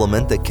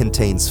supplement that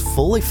contains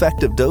full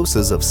effective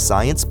doses of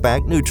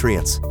science-backed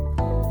nutrients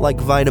like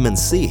vitamin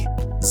C,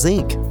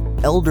 zinc,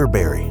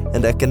 elderberry,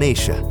 and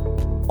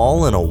echinacea,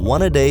 all in a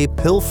 1-a-day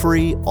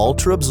pill-free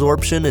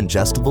ultra-absorption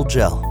ingestible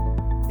gel.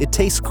 It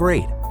tastes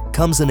great,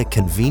 comes in a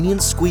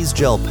convenient squeeze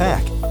gel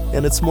pack,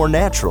 and it's more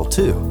natural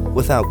too,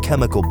 without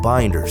chemical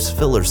binders,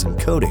 fillers, and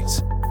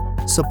coatings.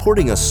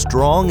 Supporting a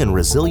strong and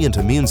resilient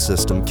immune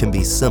system can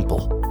be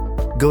simple.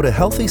 Go to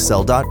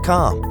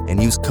healthycell.com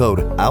and use code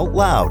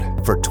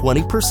OUTLOUD for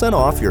 20%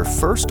 off your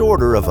first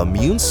order of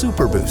Immune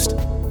Super Boost.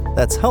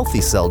 That's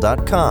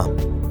healthycell.com,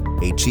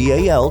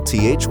 HEALTHYCELL,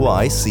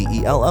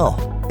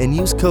 and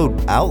use code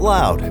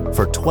OUTLOUD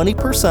for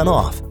 20%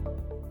 off.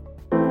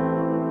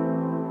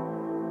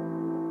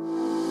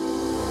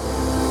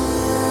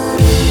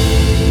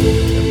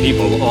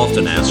 People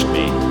often ask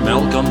me,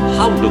 Malcolm,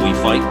 how do we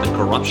fight the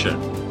corruption?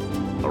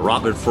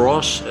 Robert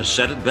Frost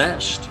said it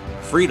best,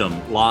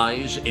 freedom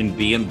lies in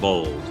being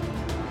bold.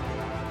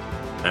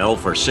 Well,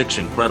 for 6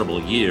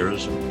 incredible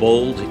years,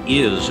 bold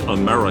is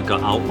America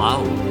Out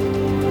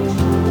Loud.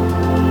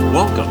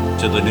 Welcome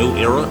to the new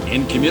era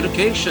in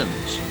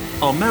communications,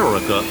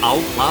 America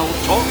Out Loud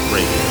Talk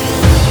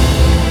Radio.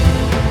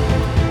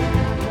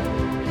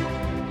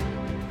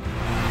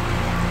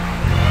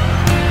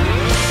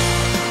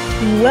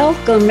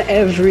 Welcome,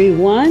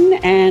 everyone,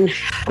 and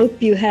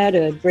hope you had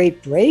a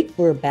great break.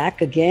 We're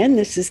back again.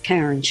 This is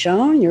Karen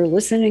Schoen. You're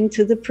listening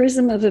to the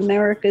Prism of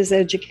America's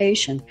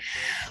Education.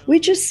 We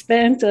just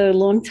spent a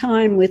long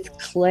time with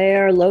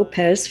Claire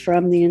Lopez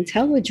from the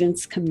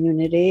intelligence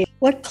community.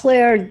 What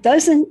Claire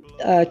doesn't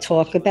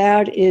talk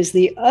about is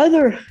the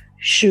other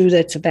shoe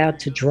that's about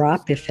to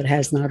drop, if it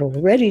has not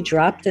already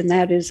dropped, and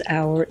that is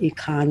our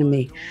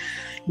economy.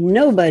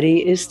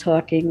 Nobody is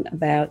talking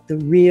about the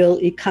real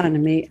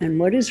economy and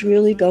what is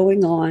really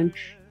going on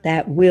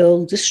that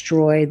will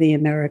destroy the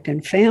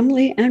American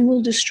family and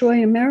will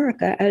destroy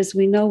America as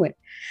we know it.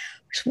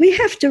 So we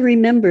have to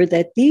remember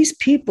that these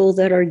people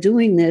that are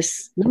doing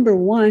this, number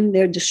one,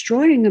 they're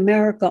destroying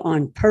America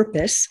on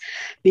purpose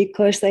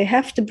because they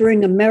have to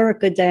bring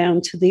America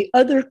down to the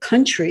other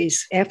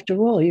countries. After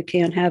all, you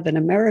can't have an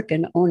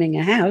American owning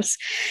a house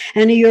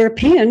and a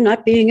European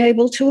not being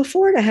able to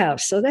afford a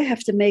house. So they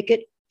have to make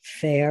it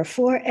fair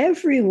for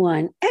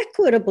everyone,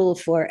 equitable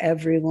for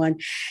everyone,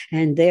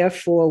 and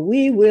therefore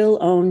we will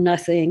own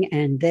nothing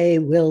and they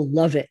will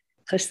love it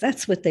because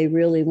that's what they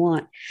really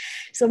want.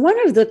 So one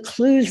of the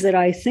clues that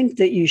I think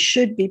that you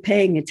should be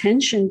paying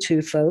attention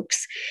to,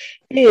 folks,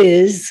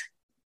 is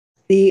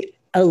the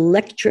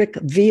electric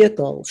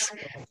vehicles,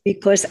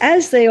 because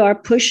as they are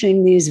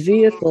pushing these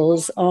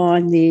vehicles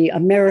on the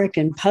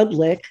American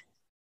public,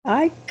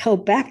 I go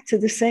back to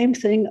the same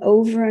thing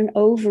over and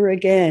over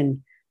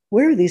again.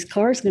 Where are these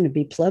cars going to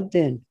be plugged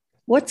in?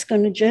 What's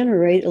going to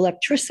generate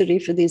electricity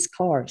for these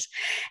cars?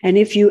 And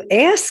if you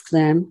ask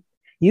them,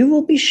 you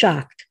will be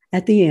shocked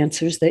at the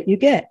answers that you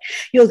get.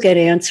 You'll get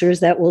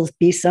answers that will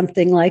be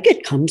something like,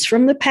 it comes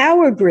from the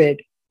power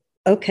grid.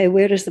 Okay,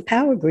 where does the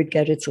power grid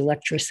get its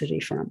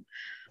electricity from?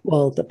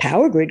 Well, the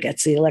power grid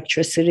gets the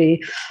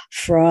electricity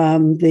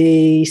from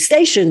the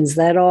stations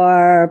that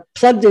are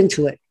plugged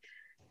into it.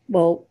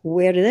 Well,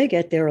 where do they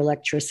get their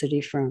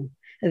electricity from?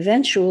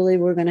 Eventually,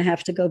 we're going to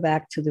have to go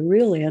back to the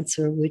real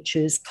answer, which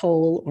is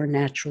coal or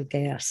natural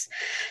gas.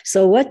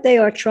 So what they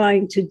are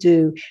trying to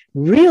do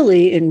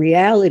really in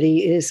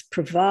reality is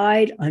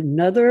provide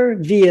another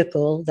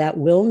vehicle that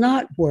will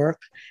not work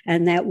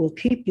and that will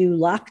keep you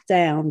locked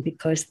down,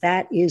 because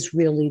that is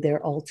really their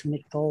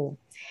ultimate goal.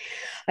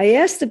 I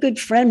asked a good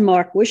friend,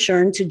 Mark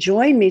Wishern, to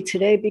join me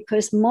today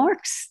because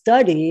Mark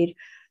studied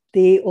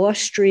the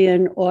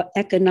Austrian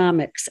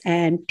economics,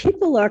 and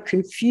people are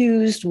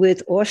confused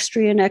with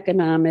Austrian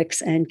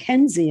economics and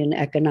Keynesian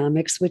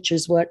economics, which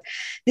is what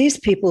these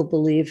people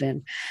believe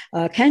in.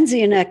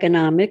 Keynesian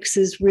economics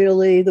is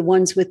really the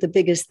ones with the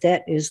biggest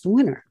debt is the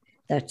winner.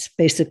 That's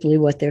basically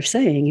what they're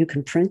saying. You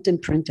can print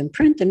and print and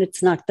print, and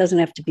doesn't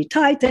have to be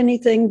tied to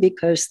anything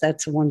because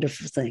that's a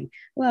wonderful thing.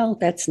 Well,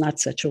 that's not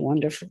such a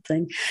wonderful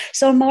thing.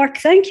 So, Mark,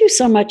 thank you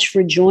so much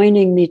for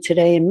joining me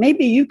today. And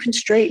maybe you can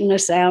straighten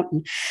us out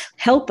and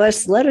help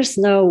us, let us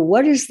know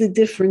what is the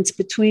difference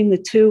between the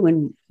two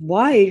and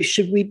why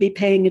should we be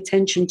paying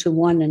attention to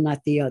one and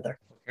not the other?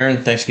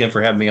 Aaron, thanks again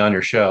for having me on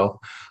your show.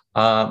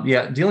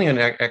 Dealing in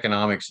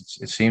economics,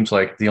 it seems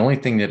like the only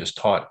thing that is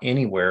taught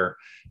anywhere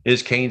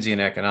is Keynesian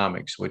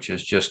economics, which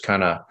is just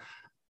kind of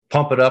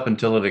pump it up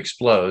until it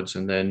explodes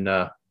and then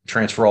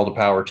transfer all the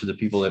power to the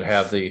people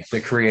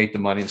that create the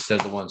money instead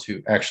of the ones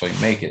who actually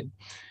make it.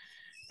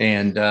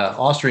 And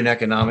Austrian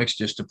economics,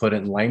 just to put it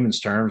in layman's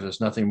terms, is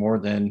nothing more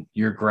than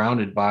you're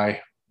grounded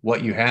by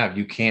what you have.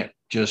 You can't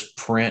just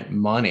print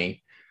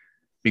money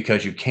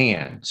because you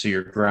can. So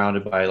you're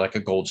grounded by like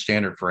a gold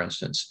standard, for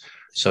instance.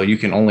 So you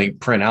can only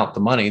print out the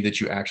money that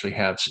you actually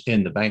have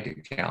in the bank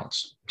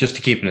accounts, just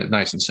to keep it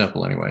nice and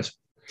simple anyways.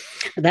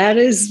 That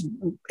is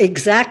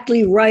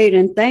exactly right.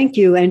 And thank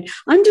you. And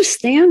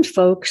understand,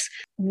 folks,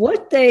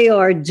 what they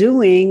are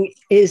doing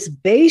is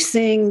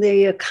basing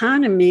the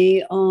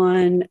economy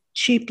on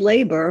cheap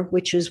labor,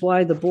 which is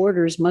why the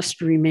borders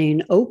must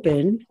remain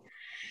open.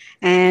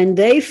 And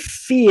they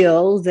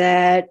feel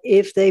that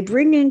if they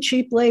bring in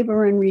cheap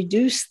labor and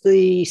reduce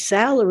the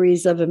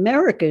salaries of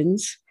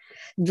Americans,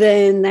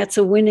 then that's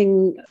a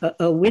winning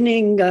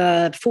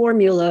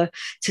formula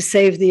to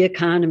save the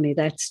economy.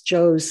 That's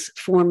Joe's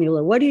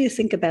formula. What do you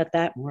think about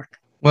that, Mark?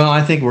 Well,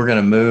 I think we're going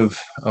to move,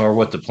 or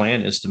what the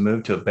plan is to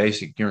move to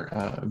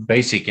a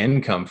basic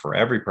income for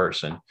every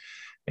person.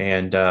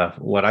 And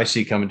what I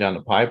see coming down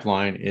the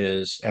pipeline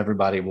is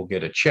everybody will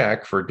get a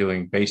check for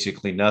doing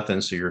basically nothing.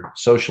 So your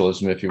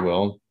socialism, if you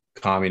will,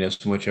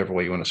 communism, whichever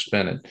way you want to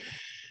spin it.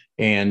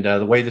 And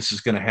the way this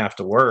is going to have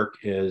to work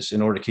is,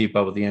 in order to keep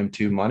up with the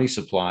M2 money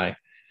supply,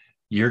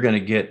 you're going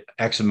to get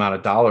X amount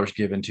of dollars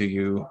given to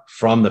you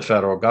from the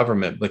federal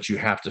government, but you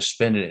have to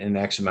spend it in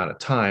X amount of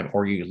time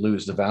or you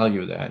lose the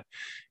value of that.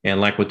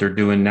 And like what they're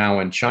doing now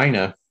in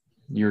China,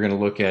 you're going to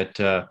look at,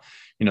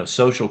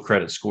 social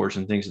credit scores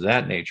and things of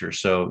that nature.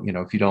 So,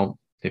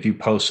 if you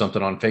post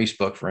something on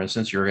Facebook, for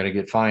instance, you're going to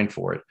get fined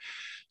for it.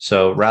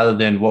 So rather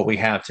than what we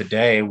have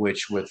today,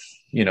 which with,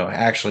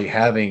 actually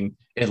having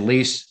at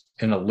least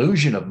an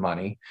illusion of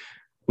money,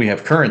 we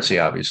have currency,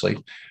 obviously,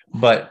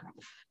 but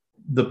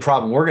the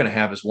problem we're going to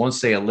have is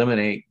once they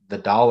eliminate the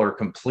dollar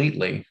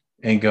completely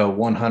and go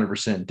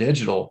 100%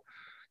 digital,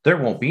 there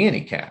won't be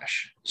any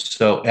cash.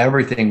 So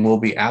everything will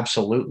be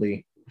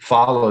absolutely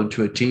followed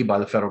to a T by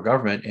the federal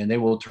government, and they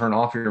will turn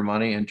off your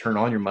money and turn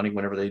on your money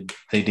whenever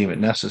they deem it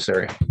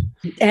necessary.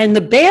 And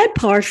the bad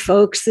part,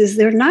 folks, is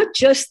they're not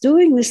just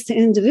doing this to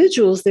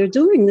individuals, they're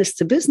doing this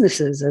to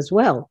businesses as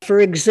well.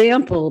 For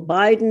example,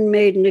 Biden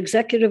made an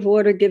executive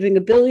order giving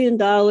 $1 billion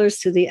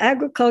to the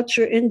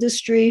agriculture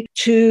industry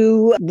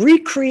to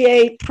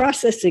recreate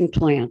processing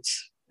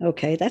plants.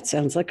 Okay, that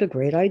sounds like a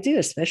great idea,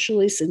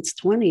 especially since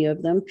 20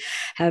 of them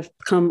have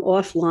come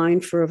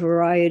offline for a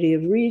variety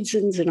of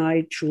reasons, and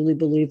I truly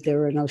believe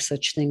there are no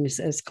such things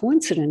as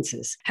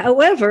coincidences.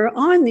 However,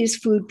 on these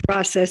food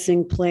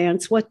processing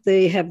plants, what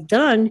they have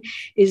done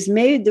is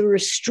made the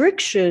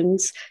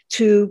restrictions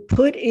to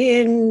put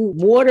in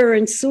water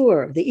and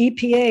sewer. The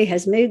EPA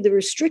has made the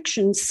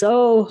restrictions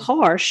so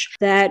harsh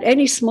that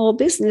any small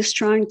business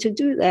trying to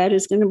do that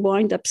is going to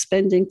wind up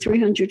spending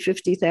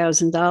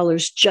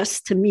 $350,000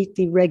 just to meet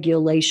the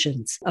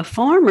regulations. A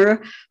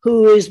farmer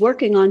who is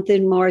working on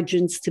thin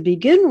margins to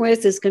begin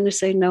with is going to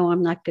say, no,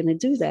 I'm not going to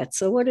do that.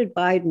 So what did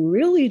Biden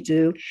really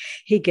do?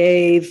 He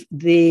gave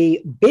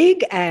the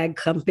big ag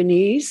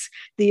companies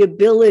the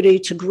ability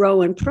to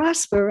grow and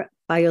prosper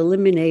by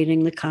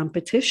eliminating the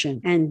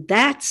competition. And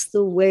that's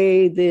the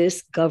way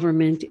this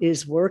government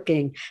is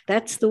working.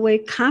 That's the way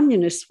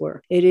communists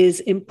work. It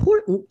is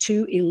important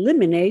to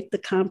eliminate the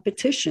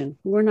competition.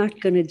 We're not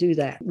going to do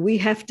that. We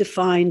have to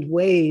find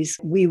ways.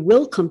 We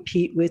will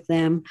compete with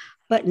them,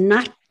 but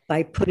not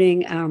by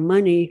putting our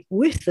money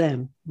with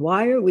them.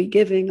 Why are we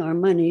giving our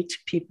money to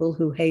people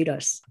who hate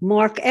us?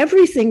 Mark,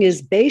 everything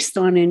is based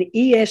on an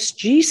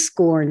ESG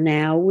score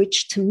now,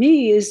 which to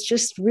me is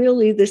just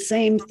really the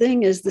same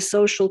thing as the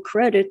social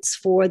credits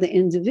for the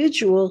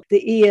individual.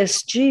 The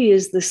ESG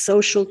is the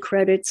social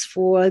credits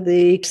for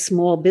the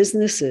small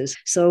businesses.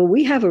 So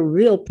we have a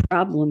real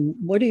problem.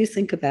 What do you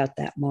think about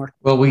that, Mark?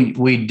 Well,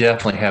 we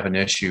definitely have an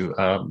issue.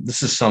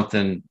 This is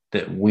something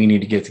that we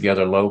need to get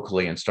together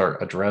locally and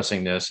start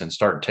addressing this and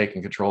start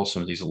taking control of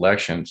some of these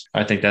elections.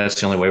 I think that's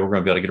the only way we're going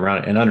to be able to get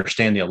around it and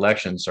understand the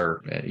elections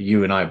are,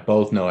 you and I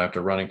both know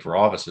after running for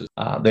offices,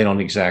 they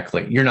don't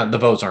exactly, the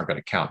votes aren't going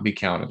to be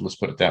counted. Let's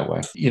put it that way.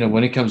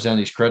 When it comes down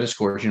to these credit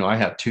scores, I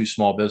have 2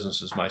 small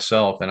businesses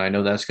myself, and I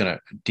know that's going to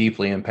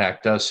deeply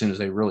impact us as soon as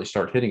they really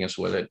start hitting us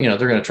with it. They're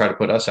going to try to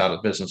put us out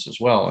of business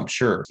as well, I'm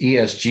sure.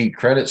 ESG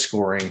credit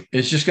scoring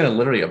is just going to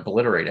literally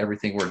obliterate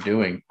everything we're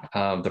doing.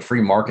 The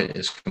free market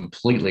is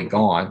completely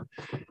gone,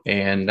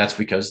 and that's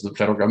because the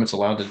federal government's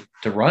allowed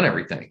to run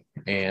everything,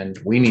 and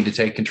we need to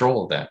take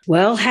control of that.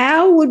 Well,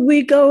 how would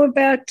we go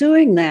about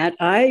doing that?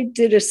 I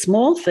did a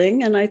small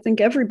thing, and I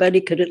think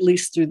everybody could at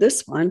least do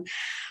this one.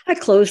 I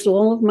closed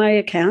all of my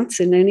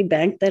accounts in any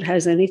bank that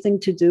has anything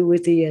to do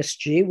with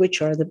ESG,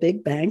 which are the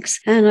big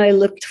banks, and I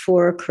looked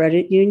for a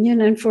credit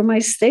union and for my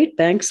state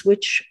banks,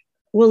 which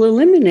will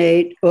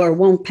eliminate or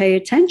won't pay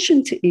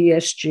attention to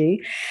ESG.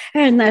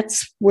 And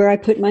that's where I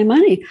put my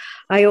money.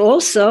 I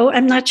also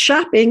am not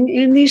shopping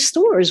in these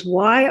stores.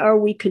 Why are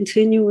we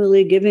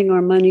continually giving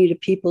our money to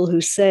people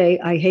who say,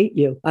 I hate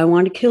you, I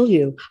want to kill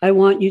you, I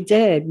want you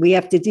dead, we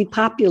have to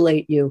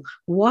depopulate you?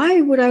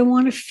 Why would I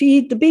want to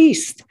feed the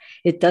beast?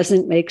 It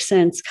doesn't make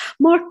sense.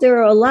 Mark, there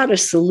are a lot of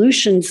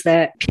solutions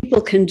that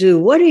people can do.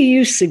 What do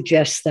you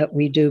suggest that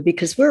we do?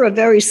 Because we're a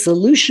very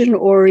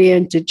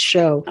solution-oriented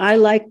show. I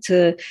like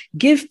to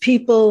give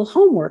people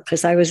homework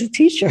because I was a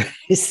teacher.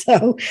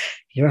 So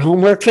your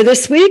homework for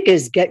this week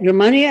is get your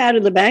money out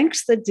of the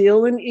banks that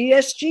deal in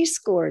ESG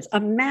scores.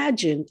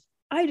 Imagine,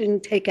 I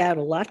didn't take out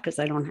a lot because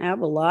I don't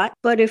have a lot,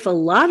 but if a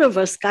lot of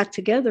us got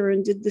together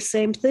and did the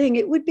same thing,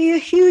 it would be a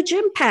huge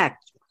impact.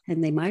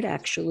 And they might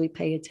actually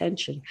pay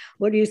attention.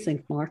 What do you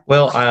think, Mark?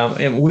 Well,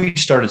 and we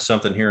started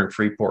something here in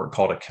Freeport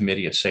called a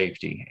Committee of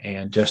Safety.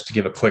 And just to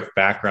give a quick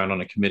background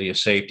on a Committee of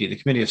Safety, the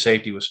Committee of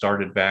Safety was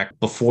started back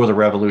before the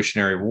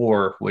Revolutionary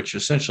War, which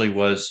essentially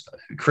was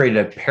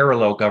created a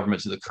parallel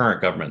government to the current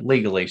government,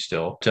 legally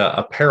still, to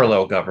a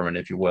parallel government,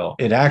 if you will.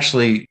 It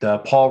actually,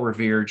 Paul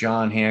Revere,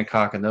 John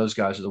Hancock, and those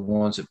guys are the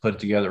ones that put it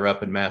together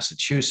up in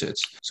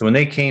Massachusetts. So when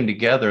they came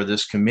together,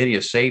 this Committee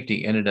of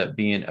Safety ended up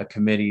being a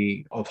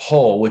committee of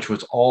whole, which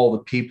was all all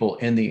the people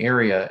in the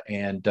area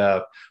and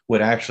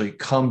would actually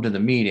come to the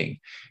meeting.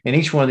 And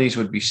each one of these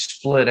would be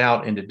split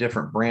out into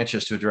different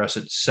branches to address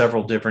it,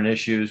 several different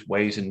issues,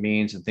 ways and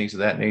means and things of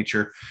that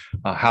nature,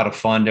 how to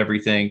fund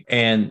everything.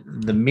 And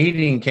the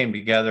meeting came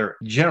together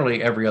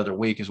generally every other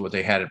week is what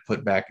they had it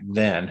put back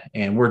then.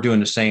 And we're doing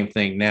the same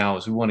thing now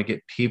is we want to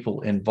get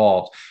people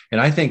involved. And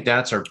I think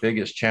that's our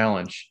biggest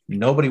challenge.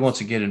 Nobody wants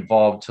to get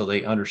involved until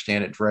they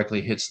understand it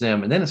directly hits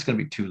them. And then it's going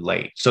to be too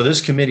late. So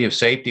this committee of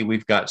safety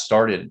we've got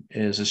started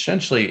is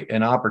essentially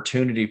an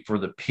opportunity for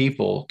the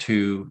people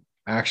to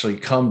actually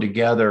come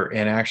together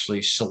and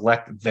actually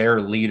select their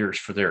leaders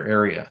for their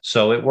area.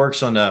 So it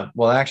works on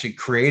actually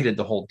created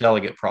the whole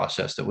delegate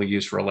process that we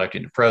use for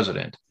electing the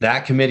president.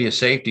 That committee of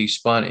safety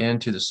spun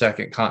into the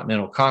Second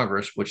Continental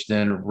Congress, which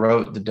then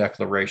wrote the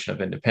Declaration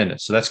of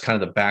Independence. So that's kind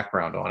of the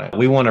background on it.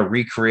 We want to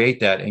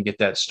recreate that and get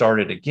that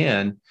started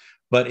again.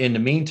 But in the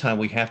meantime,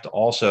 we have to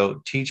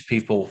also teach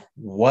people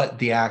what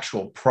the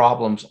actual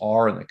problems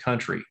are in the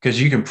country,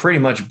 because you can pretty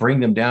much bring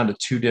them down to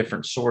two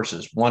different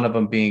sources. One of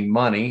them being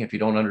money. If you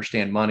don't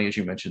understand money, as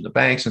you mentioned, the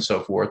banks and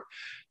so forth,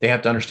 they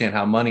have to understand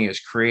how money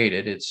is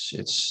created.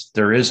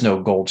 There is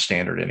no gold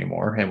standard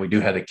anymore. And we do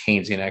have the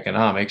Keynesian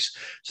economics.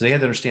 So they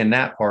have to understand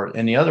that part.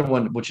 And the other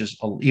one, which is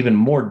even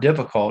more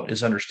difficult,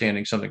 is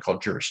understanding something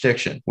called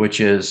jurisdiction, which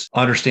is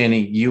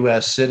understanding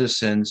U.S.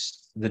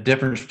 citizens, the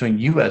difference between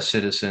U.S.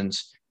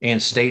 citizens and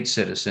state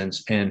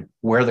citizens and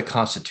where the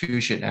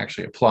Constitution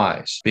actually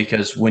applies.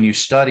 Because when you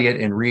study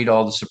it and read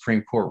all the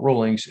Supreme Court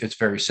rulings, it's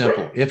very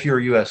simple. If you're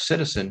a U.S.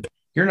 citizen,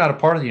 you're not a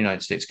part of the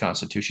United States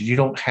Constitution. You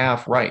don't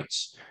have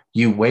rights.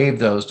 You waive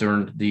those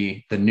during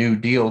the New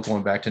Deal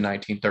going back to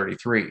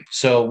 1933.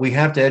 So we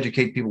have to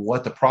educate people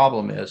what the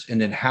problem is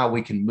and then how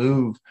we can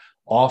move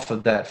off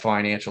of that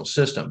financial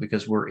system,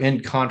 because we're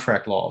in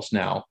contract laws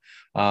now.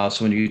 So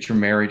when you get your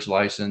marriage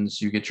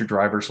license, you get your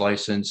driver's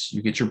license,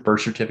 you get your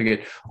birth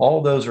certificate, all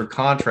those are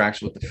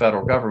contracts with the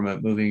federal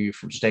government moving you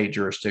from state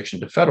jurisdiction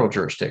to federal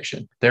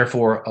jurisdiction,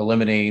 therefore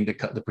eliminating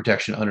the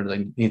protection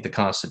underneath the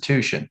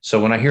Constitution. So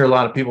when I hear a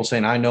lot of people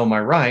saying, I know my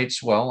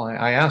rights, well,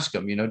 I ask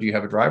them, do you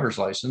have a driver's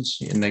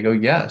license? And they go,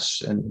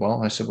 yes. And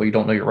well, I said, well, you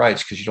don't know your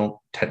rights because you don't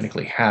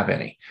technically have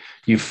any.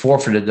 You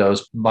forfeited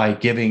those by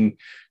giving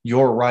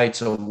your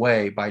rights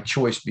away by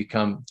choice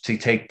become to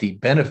take the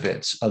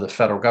benefits of the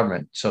federal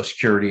government, Social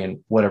Security and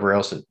whatever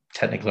else that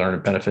technically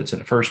aren't benefits in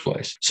the first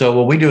place. So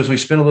what we do is we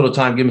spend a little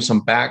time giving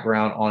some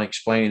background on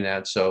explaining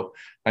that. So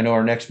I know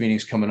our next meeting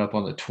is coming up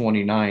on the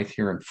 29th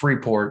here in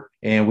Freeport,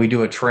 and we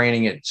do a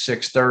training at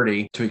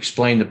 6:30 to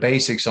explain the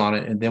basics on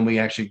it. And then we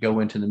actually go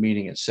into the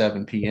meeting at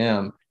 7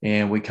 p.m.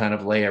 and we kind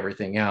of lay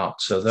everything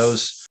out. So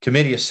those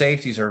committee of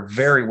safeties are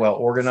very well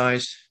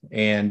organized.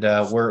 And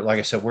like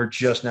I said, we're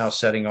just now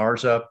setting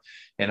ours up.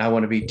 And I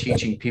want to be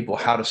teaching people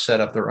how to set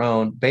up their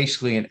own,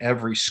 basically in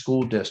every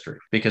school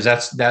district, because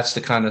that's the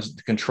kind of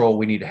control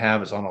we need to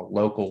have is on a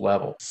local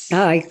level.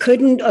 I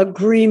couldn't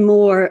agree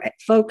more.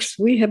 Folks,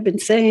 we have been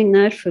saying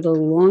that for the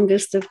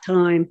longest of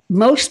time.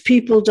 Most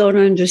people don't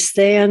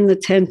understand the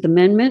 10th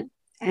Amendment.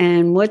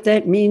 And what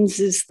that means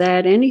is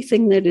that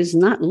anything that is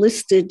not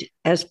listed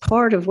as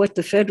part of what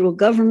the federal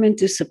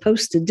government is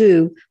supposed to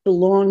do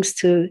belongs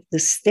to the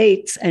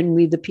states and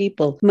we the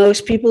people.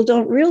 Most people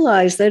don't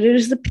realize that it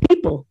is the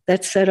people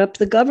that set up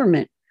the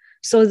government.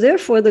 So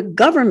therefore, the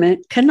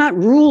government cannot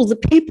rule the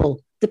people.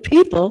 The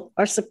people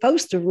are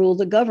supposed to rule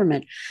the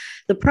government.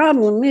 The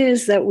problem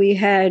is that we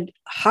had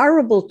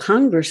horrible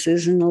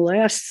Congresses in the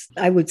last,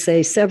 I would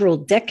say, several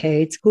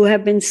decades who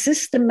have been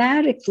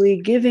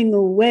systematically giving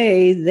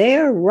away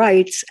their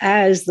rights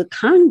as the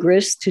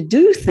Congress to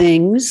do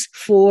things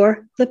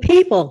for the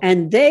people.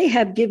 And they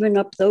have given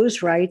up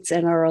those rights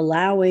and are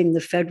allowing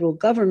the federal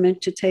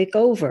government to take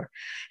over.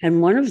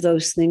 And one of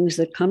those things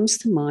that comes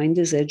to mind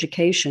is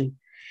education.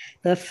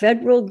 The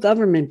federal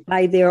government,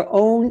 by their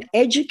own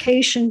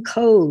education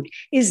code,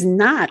 is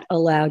not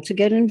allowed to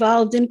get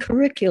involved in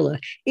curricula,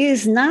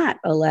 is not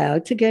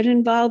allowed to get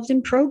involved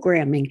in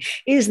programming,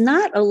 is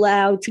not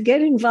allowed to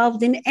get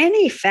involved in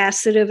any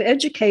facet of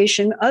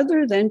education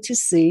other than to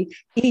see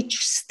each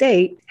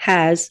state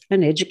has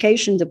an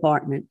education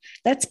department.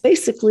 That's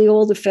basically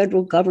all the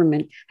federal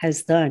government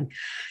has done.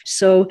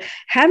 So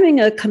having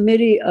a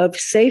committee of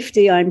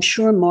safety, I'm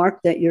sure, Mark,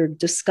 that you're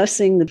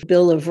discussing the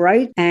Bill of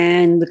Rights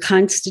and the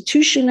Constitution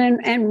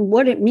and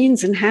what it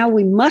means and how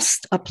we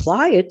must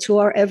apply it to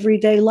our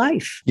everyday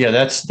life. Yeah,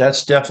 that's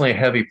definitely a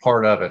heavy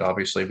part of it,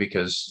 obviously,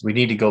 because we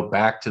need to go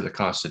back to the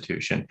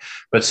Constitution.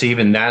 But see,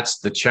 even that's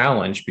the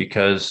challenge,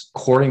 because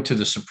according to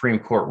the Supreme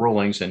Court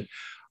rulings, and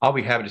I'll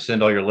be happy to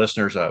send all your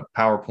listeners a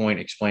PowerPoint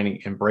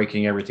explaining and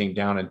breaking everything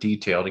down in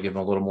detail to give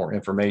them a little more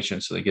information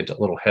so they get a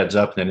little heads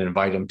up and then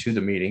invite them to the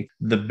meeting.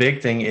 The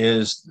big thing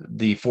is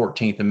the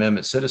 14th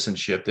Amendment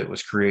citizenship that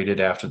was created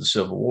after the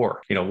Civil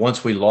War.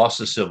 Once we lost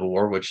the Civil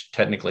War, which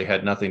technically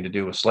had nothing to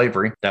do with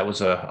slavery, that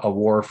was a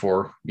war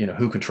for,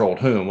 who controlled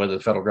whom, whether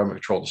the federal government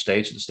controlled the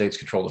states or the states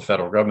controlled the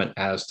federal government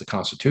as the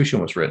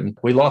Constitution was written.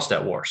 We lost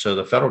that war. So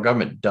the federal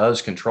government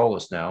does control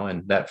us now.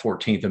 And that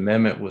 14th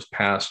Amendment was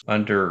passed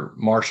under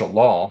martial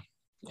law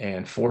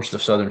and forced the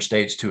southern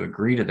states to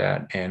agree to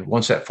that. And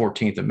once that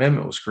 14th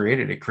Amendment was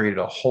created, it created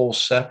a whole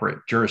separate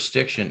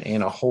jurisdiction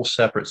and a whole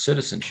separate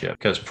citizenship.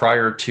 Because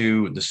prior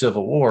to the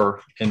Civil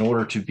War, in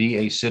order to be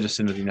a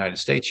citizen of the United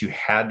States, you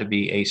had to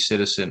be a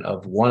citizen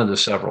of one of the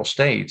several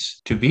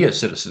states to be a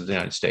citizen of the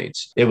United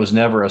States. It was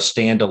never a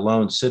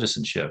standalone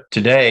citizenship.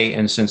 Today,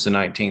 and since the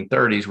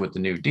 1930s with the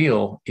New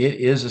Deal, it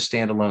is a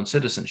standalone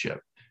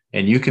citizenship.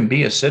 And you can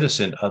be a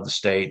citizen of the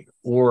state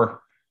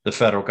or the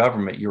federal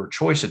government, your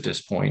choice at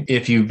this point.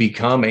 If you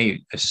become a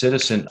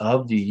citizen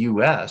of the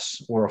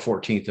U.S. or a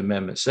 14th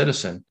Amendment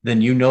citizen,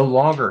 then you no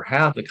longer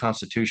have the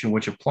Constitution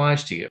which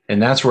applies to you. And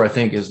that's where I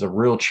think is the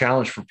real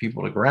challenge for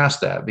people to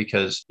grasp that,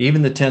 because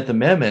even the 10th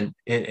Amendment,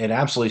 it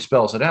absolutely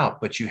spells it out,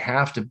 but you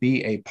have to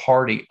be a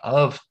party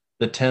of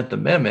the 10th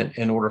Amendment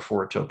in order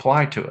for it to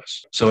apply to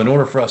us. So in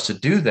order for us to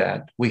do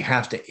that, we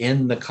have to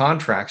end the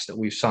contracts that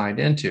we've signed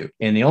into.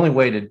 And the only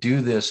way to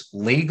do this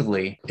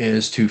legally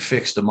is to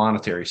fix the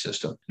monetary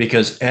system,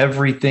 because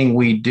everything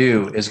we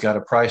do has got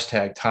a price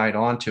tag tied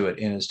onto it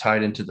and is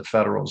tied into the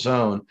federal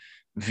zone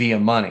via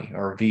money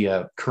or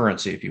via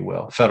currency, if you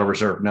will, Federal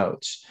Reserve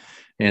notes.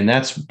 And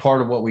that's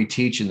part of what we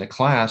teach in the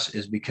class,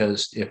 is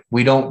because if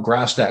we don't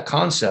grasp that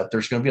concept,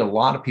 there's going to be a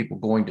lot of people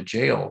going to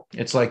jail.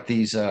 It's like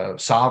these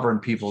sovereign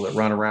people that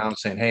run around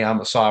saying, hey, I'm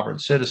a sovereign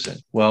citizen.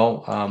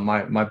 Well,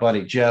 my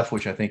buddy Jeff,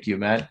 which I think you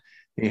met,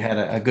 he had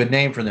a good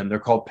name for them. They're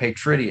called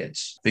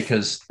patriots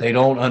because they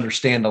don't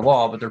understand the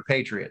law, but they're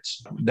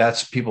patriots.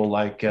 That's people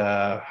like,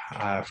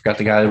 I forgot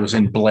the guy that was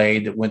in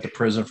Blade that went to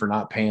prison for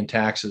not paying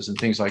taxes and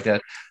things like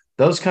that.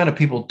 Those kind of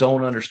people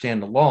don't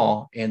understand the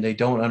law, and they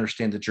don't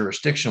understand the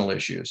jurisdictional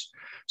issues.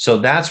 So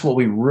that's what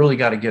we really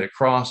got to get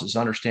across, is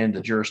understand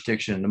the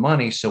jurisdiction and the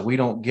money, so we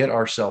don't get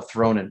ourselves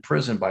thrown in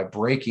prison by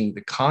breaking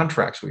the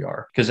contracts we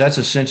are, because that's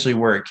essentially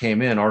where it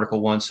came in. Article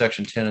 1,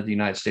 Section 10 of the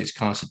United States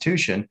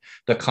Constitution,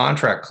 the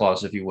contract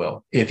clause, if you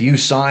will. If you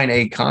sign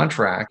a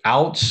contract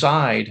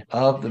outside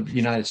of the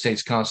United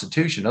States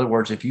Constitution, in other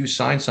words, if you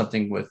sign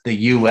something with the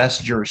U.S.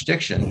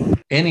 jurisdiction,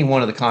 any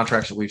one of the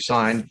contracts that we've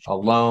signed, a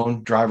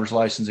loan, driver's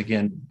license,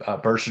 again,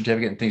 birth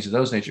certificate, and things of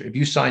those nature, if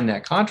you sign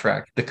that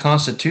contract, the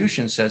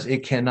Constitution says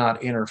it cannot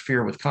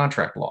interfere with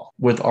contract law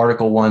with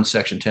Article 1,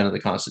 Section 10 of the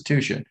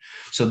Constitution.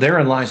 So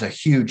therein lies a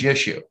huge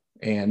issue.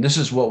 And this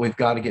is what we've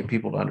got to get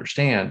people to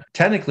understand.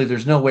 Technically,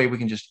 there's no way we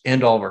can just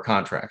end all of our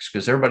contracts,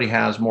 because everybody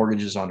has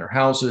mortgages on their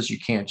houses. You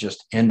can't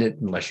just end it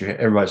unless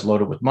everybody's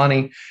loaded with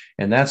money,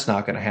 and that's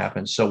not going to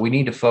happen. So we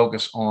need to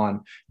focus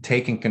on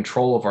taking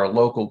control of our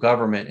local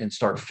government and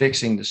start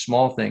fixing the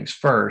small things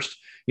first,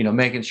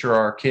 making sure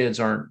our kids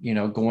aren't,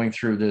 going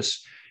through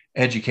this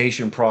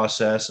education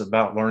process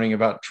about learning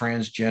about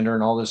transgender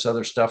and all this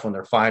other stuff when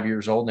they're 5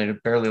 years old and they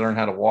barely learn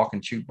how to walk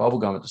and chew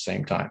bubblegum at the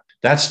same time.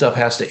 That stuff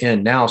has to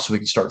end now so we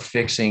can start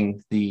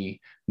fixing the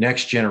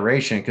next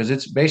generation, because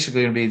it's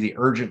basically going to be the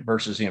urgent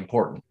versus the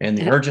important. And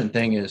the urgent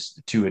thing is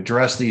to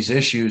address these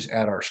issues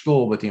at our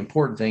school, but the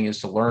important thing is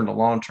to learn the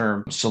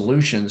long-term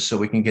solutions so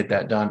we can get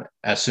that done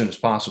as soon as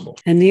possible.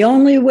 And the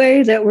only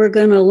way that we're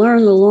going to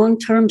learn the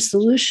long-term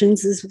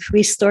solutions is if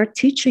we start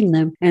teaching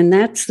them. And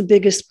that's the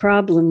biggest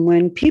problem.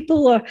 When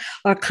people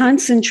are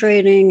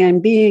concentrating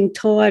and being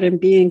taught and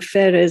being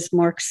fed, as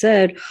Mark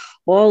said,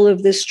 all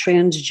of this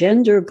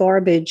transgender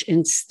garbage,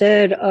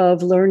 instead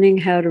of learning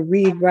how to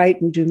read, write,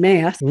 and do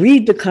math,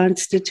 read the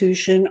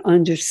Constitution,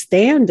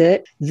 understand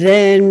it,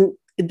 then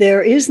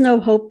there is no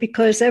hope,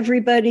 because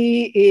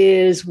everybody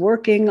is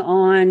working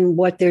on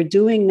what they're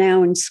doing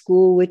now in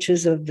school, which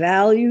is a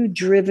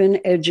value-driven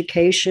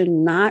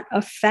education, not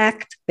a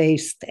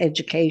fact-based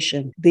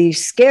education. The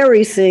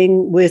scary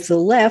thing with the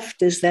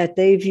left is that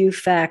they view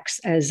facts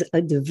as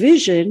a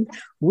division.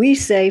 We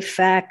say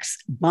facts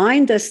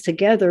bind us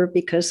together,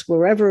 because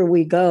wherever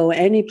we go,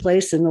 any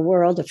place in the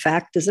world, a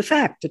fact is a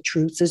fact, a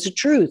truth is a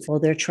truth. Well,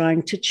 they're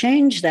trying to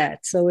change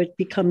that, so it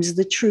becomes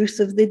the truth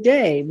of the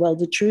day. Well,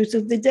 the truth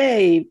of the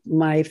day,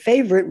 my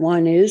favorite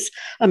one is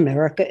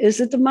America is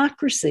a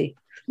democracy.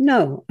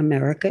 No,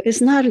 America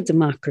is not a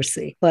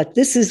democracy. But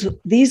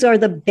these are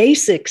the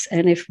basics.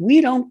 And if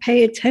we don't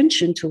pay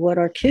attention to what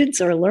our kids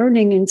are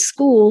learning in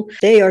school,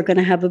 they are going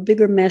to have a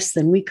bigger mess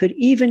than we could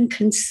even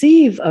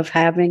conceive of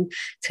having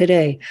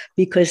today,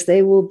 because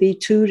they will be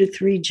 2 to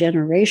 3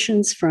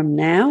 generations from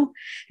now,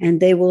 and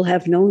they will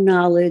have no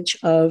knowledge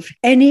of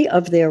any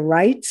of their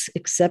rights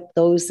except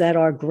those that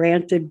are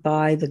granted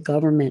by the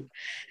government.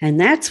 And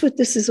that's what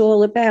this is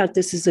all about.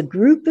 This is a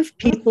group of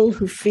people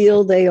who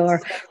feel they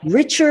are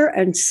richer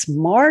and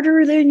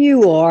smarter than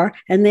you are,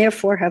 and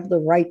therefore have the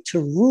right to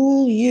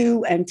rule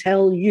you and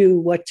tell you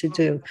what to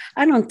do.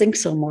 I don't think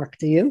so, Mark.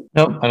 Do you?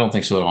 No, I don't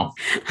think so at all.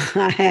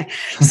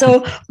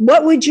 So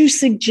what would you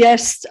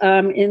suggest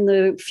in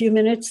the few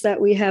minutes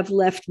that we have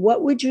left?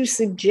 What would you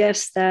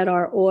suggest that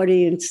our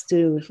audience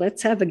do?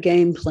 Let's have a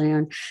game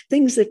plan,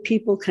 things that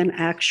people can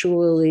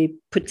actually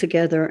put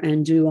together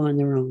and do on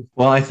their own.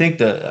 Well, I think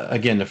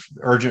the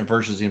urgent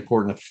versus the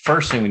important, the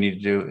first thing we need to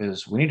do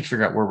is we need to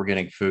figure out where we're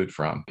getting food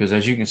from. Because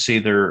as you can see,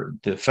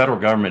 the federal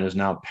government is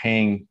now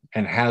paying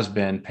and has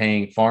been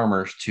paying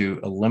farmers to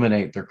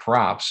eliminate their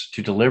crops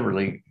to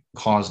deliberately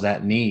cause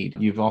that need.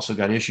 You've also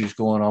got issues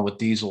going on with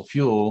diesel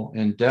fuel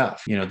and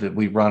DEF, that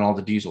we run all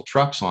the diesel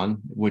trucks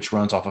on, which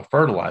runs off of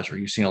fertilizer.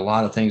 You've seen a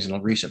lot of things in the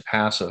recent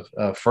past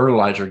of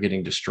fertilizer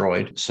getting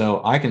destroyed.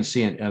 So I can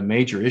see a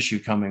major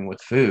issue coming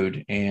with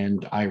food.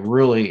 And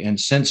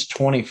since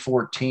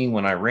 2014,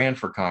 when I ran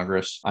for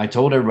Congress, I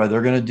told everybody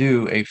they're going to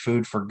do a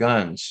food for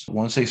guns.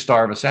 Once they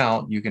starve us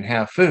out, you can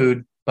have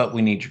food, but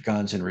we need your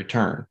guns in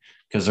return,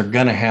 because they're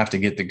going to have to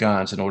get the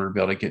guns in order to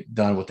be able to get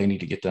done what they need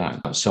to get done.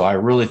 So I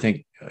really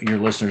think your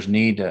listeners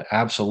need to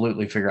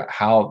absolutely figure out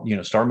how,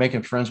 start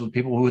making friends with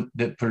people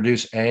that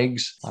produce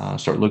eggs,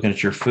 start looking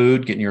at your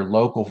food, getting your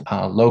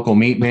local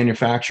meat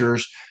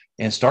manufacturers,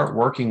 and start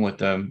working with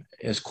them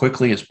as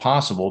quickly as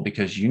possible,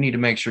 because you need to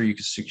make sure you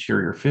can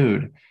secure your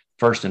food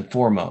first and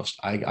foremost.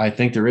 I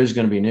think there is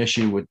going to be an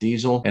issue with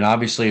diesel. And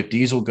obviously, if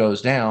diesel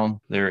goes down,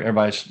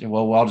 everybody's,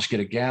 well, I'll just get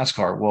a gas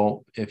car.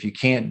 Well, if you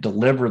can't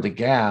deliver the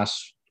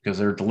gas because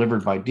they're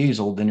delivered by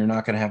diesel, then you're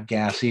not going to have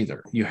gas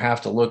either. You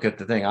have to look at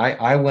the thing.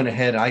 I went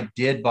ahead, I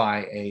did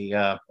buy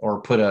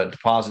or put a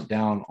deposit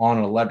down on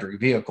an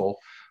electric vehicle.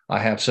 I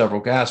have several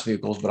gas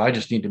vehicles, but I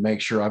just need to make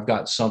sure I've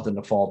got something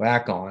to fall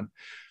back on.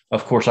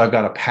 Of course, I've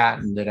got a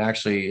patent that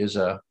actually is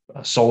a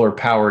solar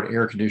powered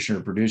air conditioner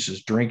that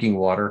produces drinking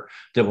water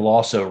that will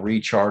also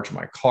recharge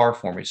my car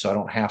for me, so I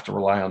don't have to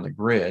rely on the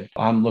grid.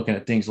 I'm looking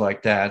at things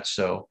like that.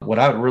 So what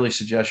I would really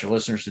suggest your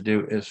listeners to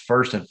do is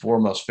first and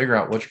foremost, figure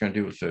out what you're going to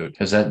do with food,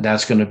 because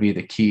that's going to be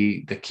the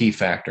key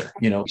factor.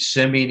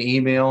 Send me an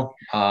email.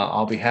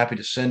 I'll be happy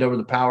to send over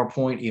the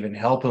PowerPoint, even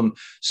help them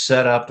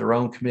set up their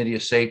own committee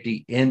of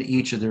safety in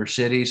each of their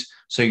cities,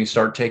 so you can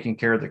start taking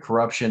care of the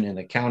corruption in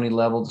the county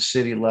level, the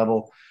city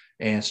level,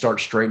 and start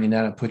straightening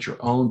that and put your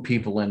own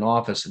people in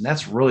office. And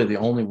that's really the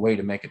only way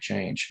to make a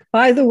change.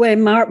 By the way,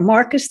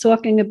 Mark is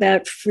talking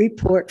about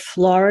Freeport,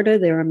 Florida.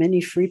 There are many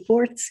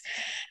Freeports.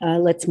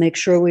 Let's make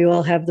sure we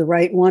all have the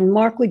right one.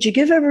 Mark, would you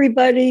give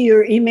everybody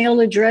your email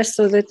address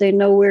so that they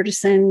know where to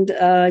send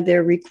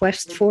their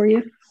request for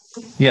you?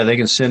 Yeah, they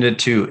can send it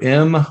to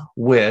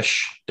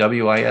mwish,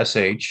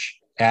 W-I-S-H,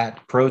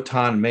 at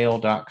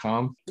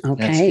protonmail.com.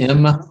 Okay.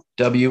 That's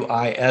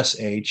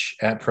MWISH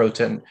at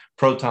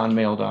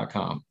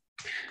protonmail.com.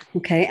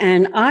 Okay.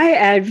 And I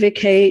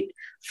advocate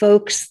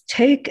folks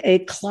take a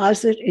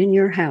closet in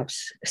your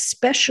house,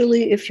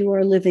 especially if you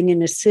are living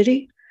in a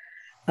city,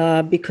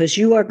 because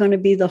you are going to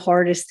be the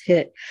hardest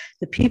hit.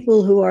 The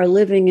people who are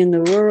living in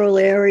the rural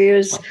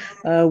areas,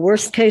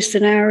 worst case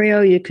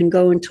scenario, you can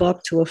go and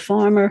talk to a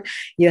farmer.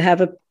 You have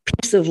a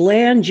piece of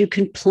land, you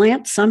can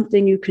plant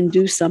something, you can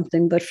do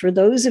something. But for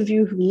those of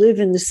you who live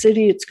in the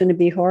city, it's going to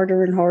be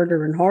harder and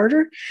harder and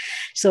harder.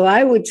 So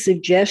I would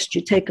suggest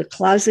you take a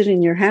closet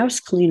in your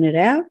house, clean it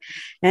out,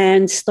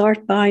 and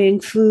start buying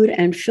food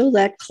and fill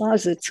that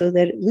closet so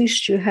that at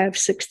least you have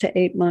 6 to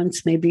 8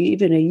 months, maybe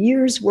even a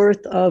year's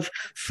worth of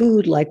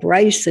food like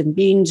rice and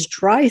beans,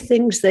 dry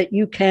things that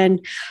you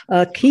can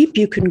keep.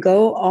 You can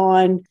go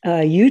on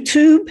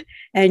YouTube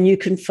and you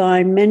can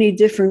find many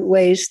different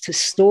ways to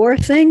store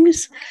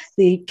things.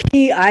 The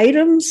key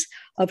items,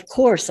 of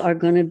course, are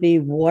going to be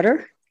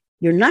water.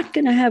 You're not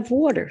going to have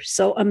water.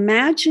 So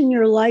imagine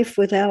your life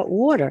without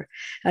water.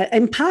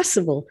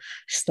 Impossible.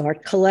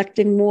 Start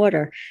collecting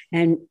water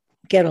and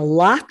get a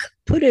lock,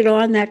 put it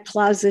on that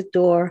closet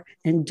door,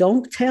 and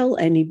don't tell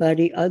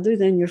anybody other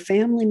than your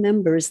family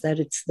members that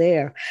it's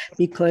there,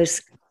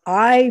 because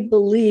I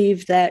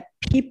believe that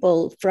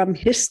people from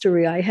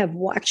history, I have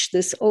watched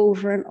this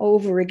over and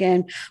over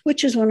again,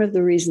 which is one of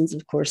the reasons,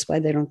 of course, why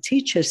they don't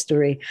teach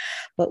history.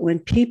 But when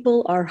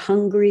people are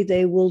hungry,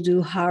 they will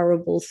do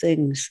horrible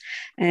things.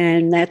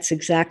 And that's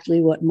exactly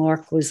what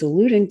Mark was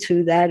alluding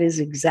to. That is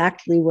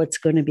exactly what's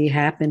going to be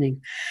happening.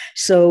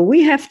 So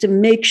we have to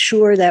make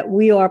sure that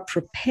we are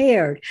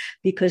prepared,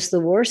 because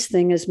the worst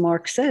thing, as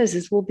Mark says,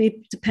 is we'll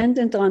be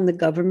dependent on the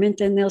government,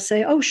 and they'll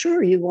say, oh,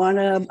 sure, you want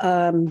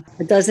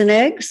a dozen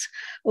eggs?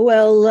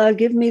 Well,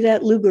 give me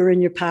that Luger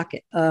in your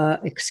pocket.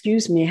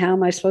 Excuse me, how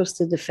am I supposed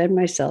to defend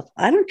myself?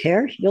 I don't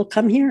care. You'll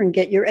come here and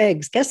get your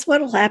eggs. Guess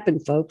what will happen,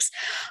 folks?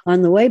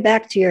 On the way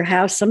back to your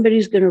house,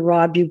 somebody's going to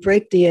rob you,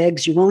 break the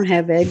eggs. You won't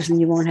have eggs, and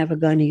you won't have a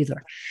gun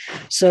either.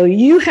 So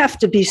you have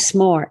to be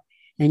smart,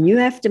 and you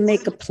have to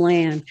make a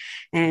plan.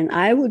 And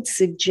I would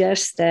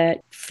suggest that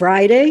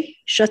Friday,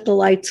 shut the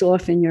lights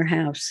off in your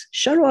house.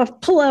 Shut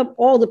off, pull out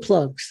all the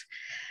plugs.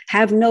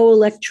 Have no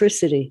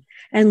electricity.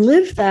 And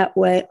live that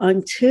way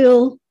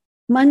until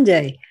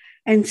Monday,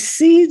 and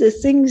see the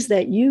things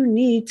that you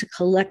need to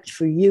collect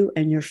for you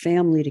and your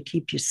family to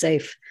keep you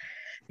safe,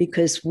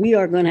 because we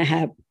are going to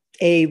have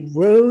a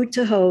road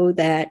to hoe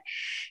that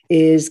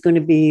is going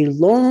to be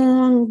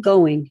long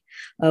going.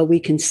 We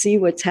can see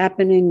what's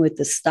happening with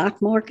the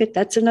stock market.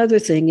 That's another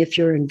thing. If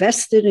you're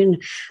invested in,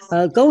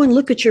 go and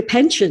look at your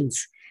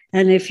pensions.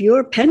 And if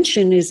your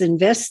pension is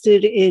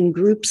invested in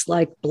groups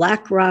like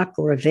BlackRock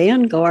or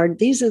Vanguard,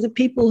 these are the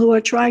people who are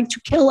trying to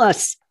kill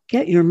us.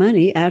 Get your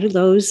money out of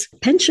those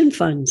pension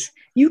funds.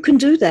 you can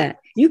do that.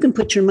 You can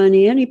put your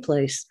money any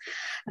place.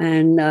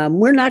 And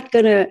we're not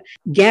going to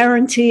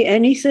guarantee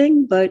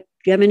anything, but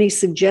do you have any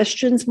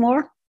suggestions,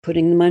 Mark?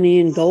 Putting the money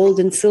in gold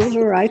and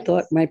silver, I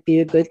thought might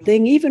be a good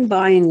thing. Even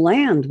buying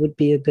land would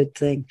be a good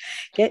thing.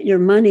 Get your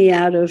money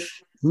out of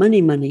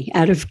money,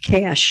 out of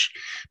cash,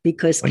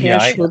 because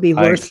cash will be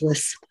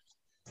worthless.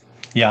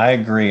 Yeah, I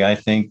agree. I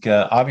think,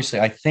 obviously,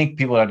 I think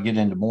people ought to get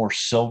into more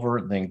silver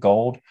than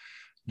gold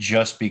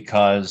just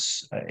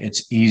because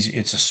it's easy.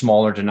 It's a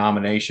smaller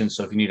denomination.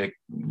 So if you need a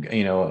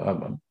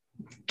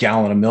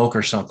gallon of milk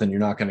or something, you're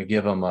not going to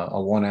give them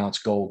a 1 ounce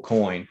gold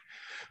coin.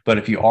 But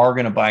if you are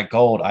going to buy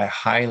gold, I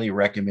highly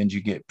recommend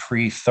you get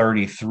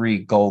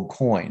pre-33 gold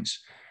coins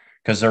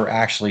because they're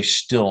actually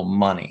still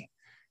money.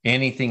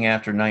 Anything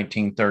after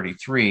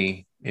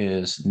 1933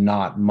 is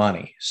not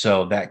money.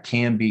 So that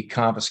can be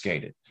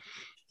confiscated,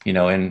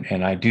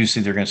 and I do see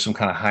they're going to some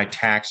kind of high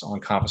tax on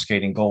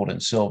confiscating gold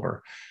and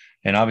silver.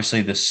 And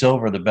obviously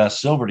the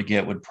best silver to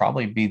get would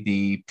probably be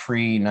the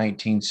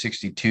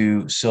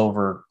pre-1962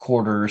 silver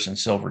quarters and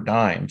silver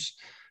dimes,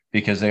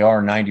 because they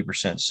are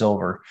 90%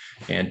 silver.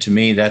 And to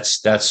me,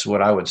 that's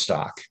what I would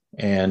stock.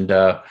 And,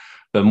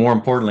 but more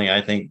importantly, I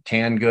think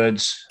canned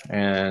goods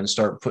and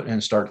start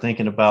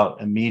thinking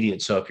about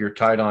immediate. So if you're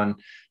tight on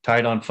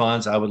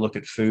funds, I would look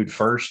at food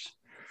first.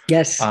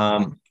 Yes.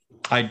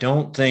 I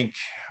don't think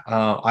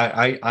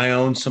I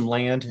own some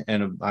land,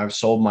 and I've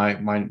sold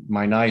my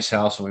nice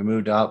house, and we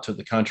moved out to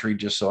the country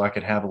just so I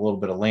could have a little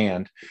bit of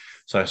land.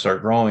 So I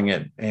started growing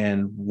it.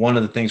 And one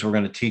of the things we're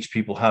going to teach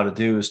people how to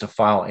do is to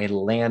file a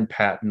land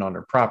patent on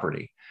their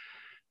property,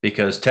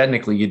 because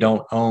technically you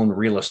don't own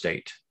real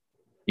estate.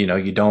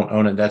 You don't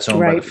own it. That's owned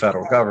by the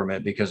federal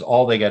government, because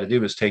all they got to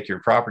do is take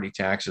your property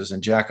taxes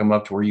and jack them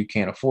up to where you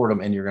can't afford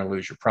them, and you're going to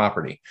lose your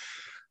property.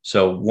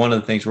 So one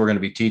of the things we're going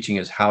to be teaching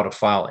is how to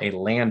file a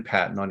land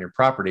patent on your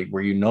property,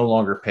 where you no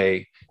longer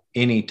pay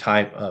any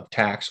type of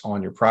tax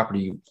on your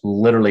property. You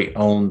literally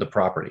own the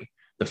property.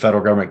 The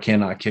federal government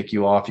cannot kick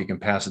you off. You can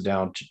pass it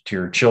down to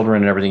your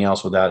children and everything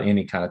else without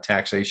any kind of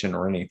taxation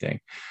or anything.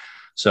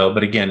 So,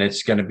 but again,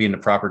 it's going to be in the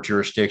proper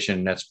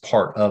jurisdiction. That's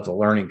part of the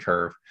learning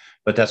curve,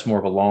 but that's more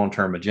of a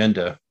long-term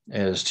agenda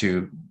as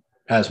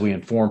we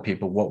inform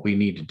people what we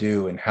need to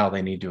do and how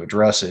they need to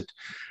address it.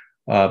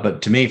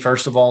 But to me,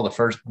 first of all,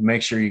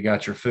 make sure you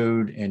got your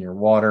food and your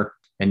water,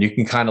 and you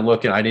can kind of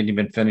look at, I didn't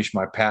even finish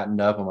my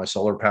patent up on my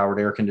solar powered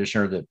air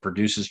conditioner that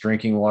produces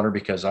drinking water,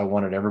 because I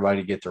wanted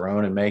everybody to get their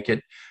own and make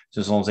it.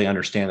 So as long as they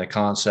understand the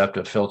concept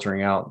of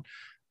filtering out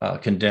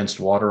condensed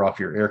water off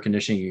your air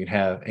conditioning, you can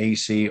have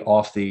AC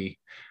off the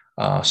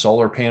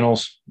solar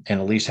panels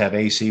and at least have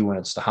AC when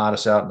it's the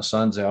hottest out and the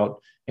sun's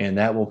out. And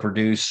that will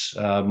produce,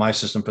 my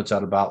system puts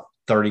out about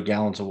 30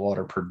 gallons of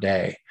water per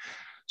day.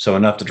 So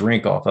enough to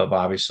drink off of,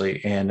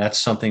 obviously. And that's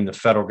something the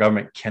federal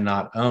government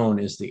cannot own,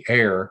 is the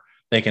air.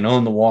 They can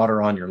own the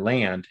water on your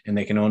land, and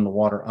they can own the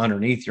water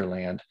underneath your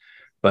land.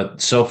 But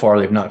so far,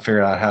 they've not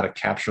figured out how to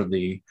capture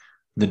the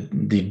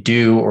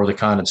dew or the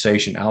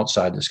condensation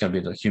outside. That's going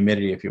to be the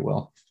humidity, if you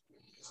will.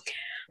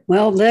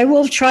 Well, they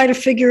will try to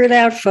figure it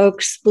out,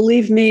 folks.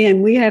 Believe me,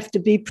 and we have to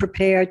be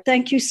prepared.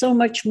 Thank you so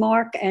much,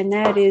 Mark. And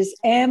that is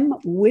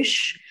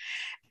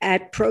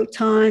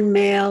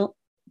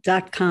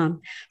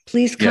mwish@protonmail.com.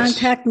 Please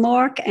contact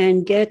Mark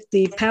and get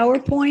the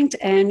PowerPoint.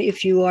 And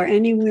if you are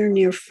anywhere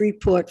near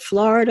Freeport,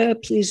 Florida,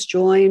 please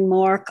join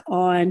Mark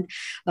on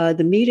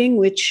the meeting,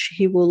 which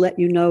he will let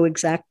you know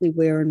exactly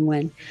where and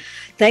when.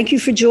 Thank you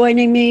for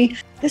joining me.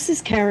 This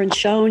is Karen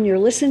Schoen. You're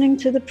listening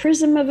to the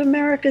Prism of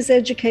America's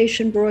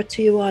Education, brought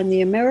to you on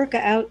the America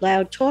Out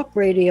Loud Talk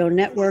Radio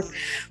Network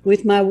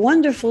with my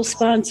wonderful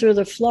sponsor,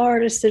 the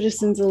Florida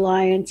Citizens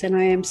Alliance, and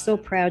I am so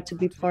proud to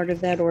be part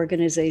of that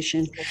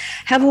organization.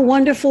 Have a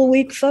wonderful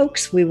week,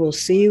 folks. We will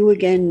see you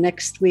again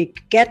next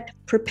week. Get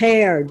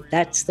prepared.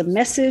 That's the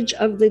message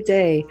of the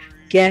day.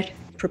 Get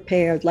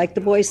prepared. Like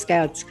the Boy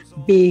Scouts,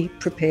 be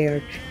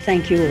prepared.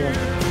 Thank you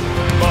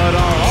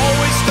all.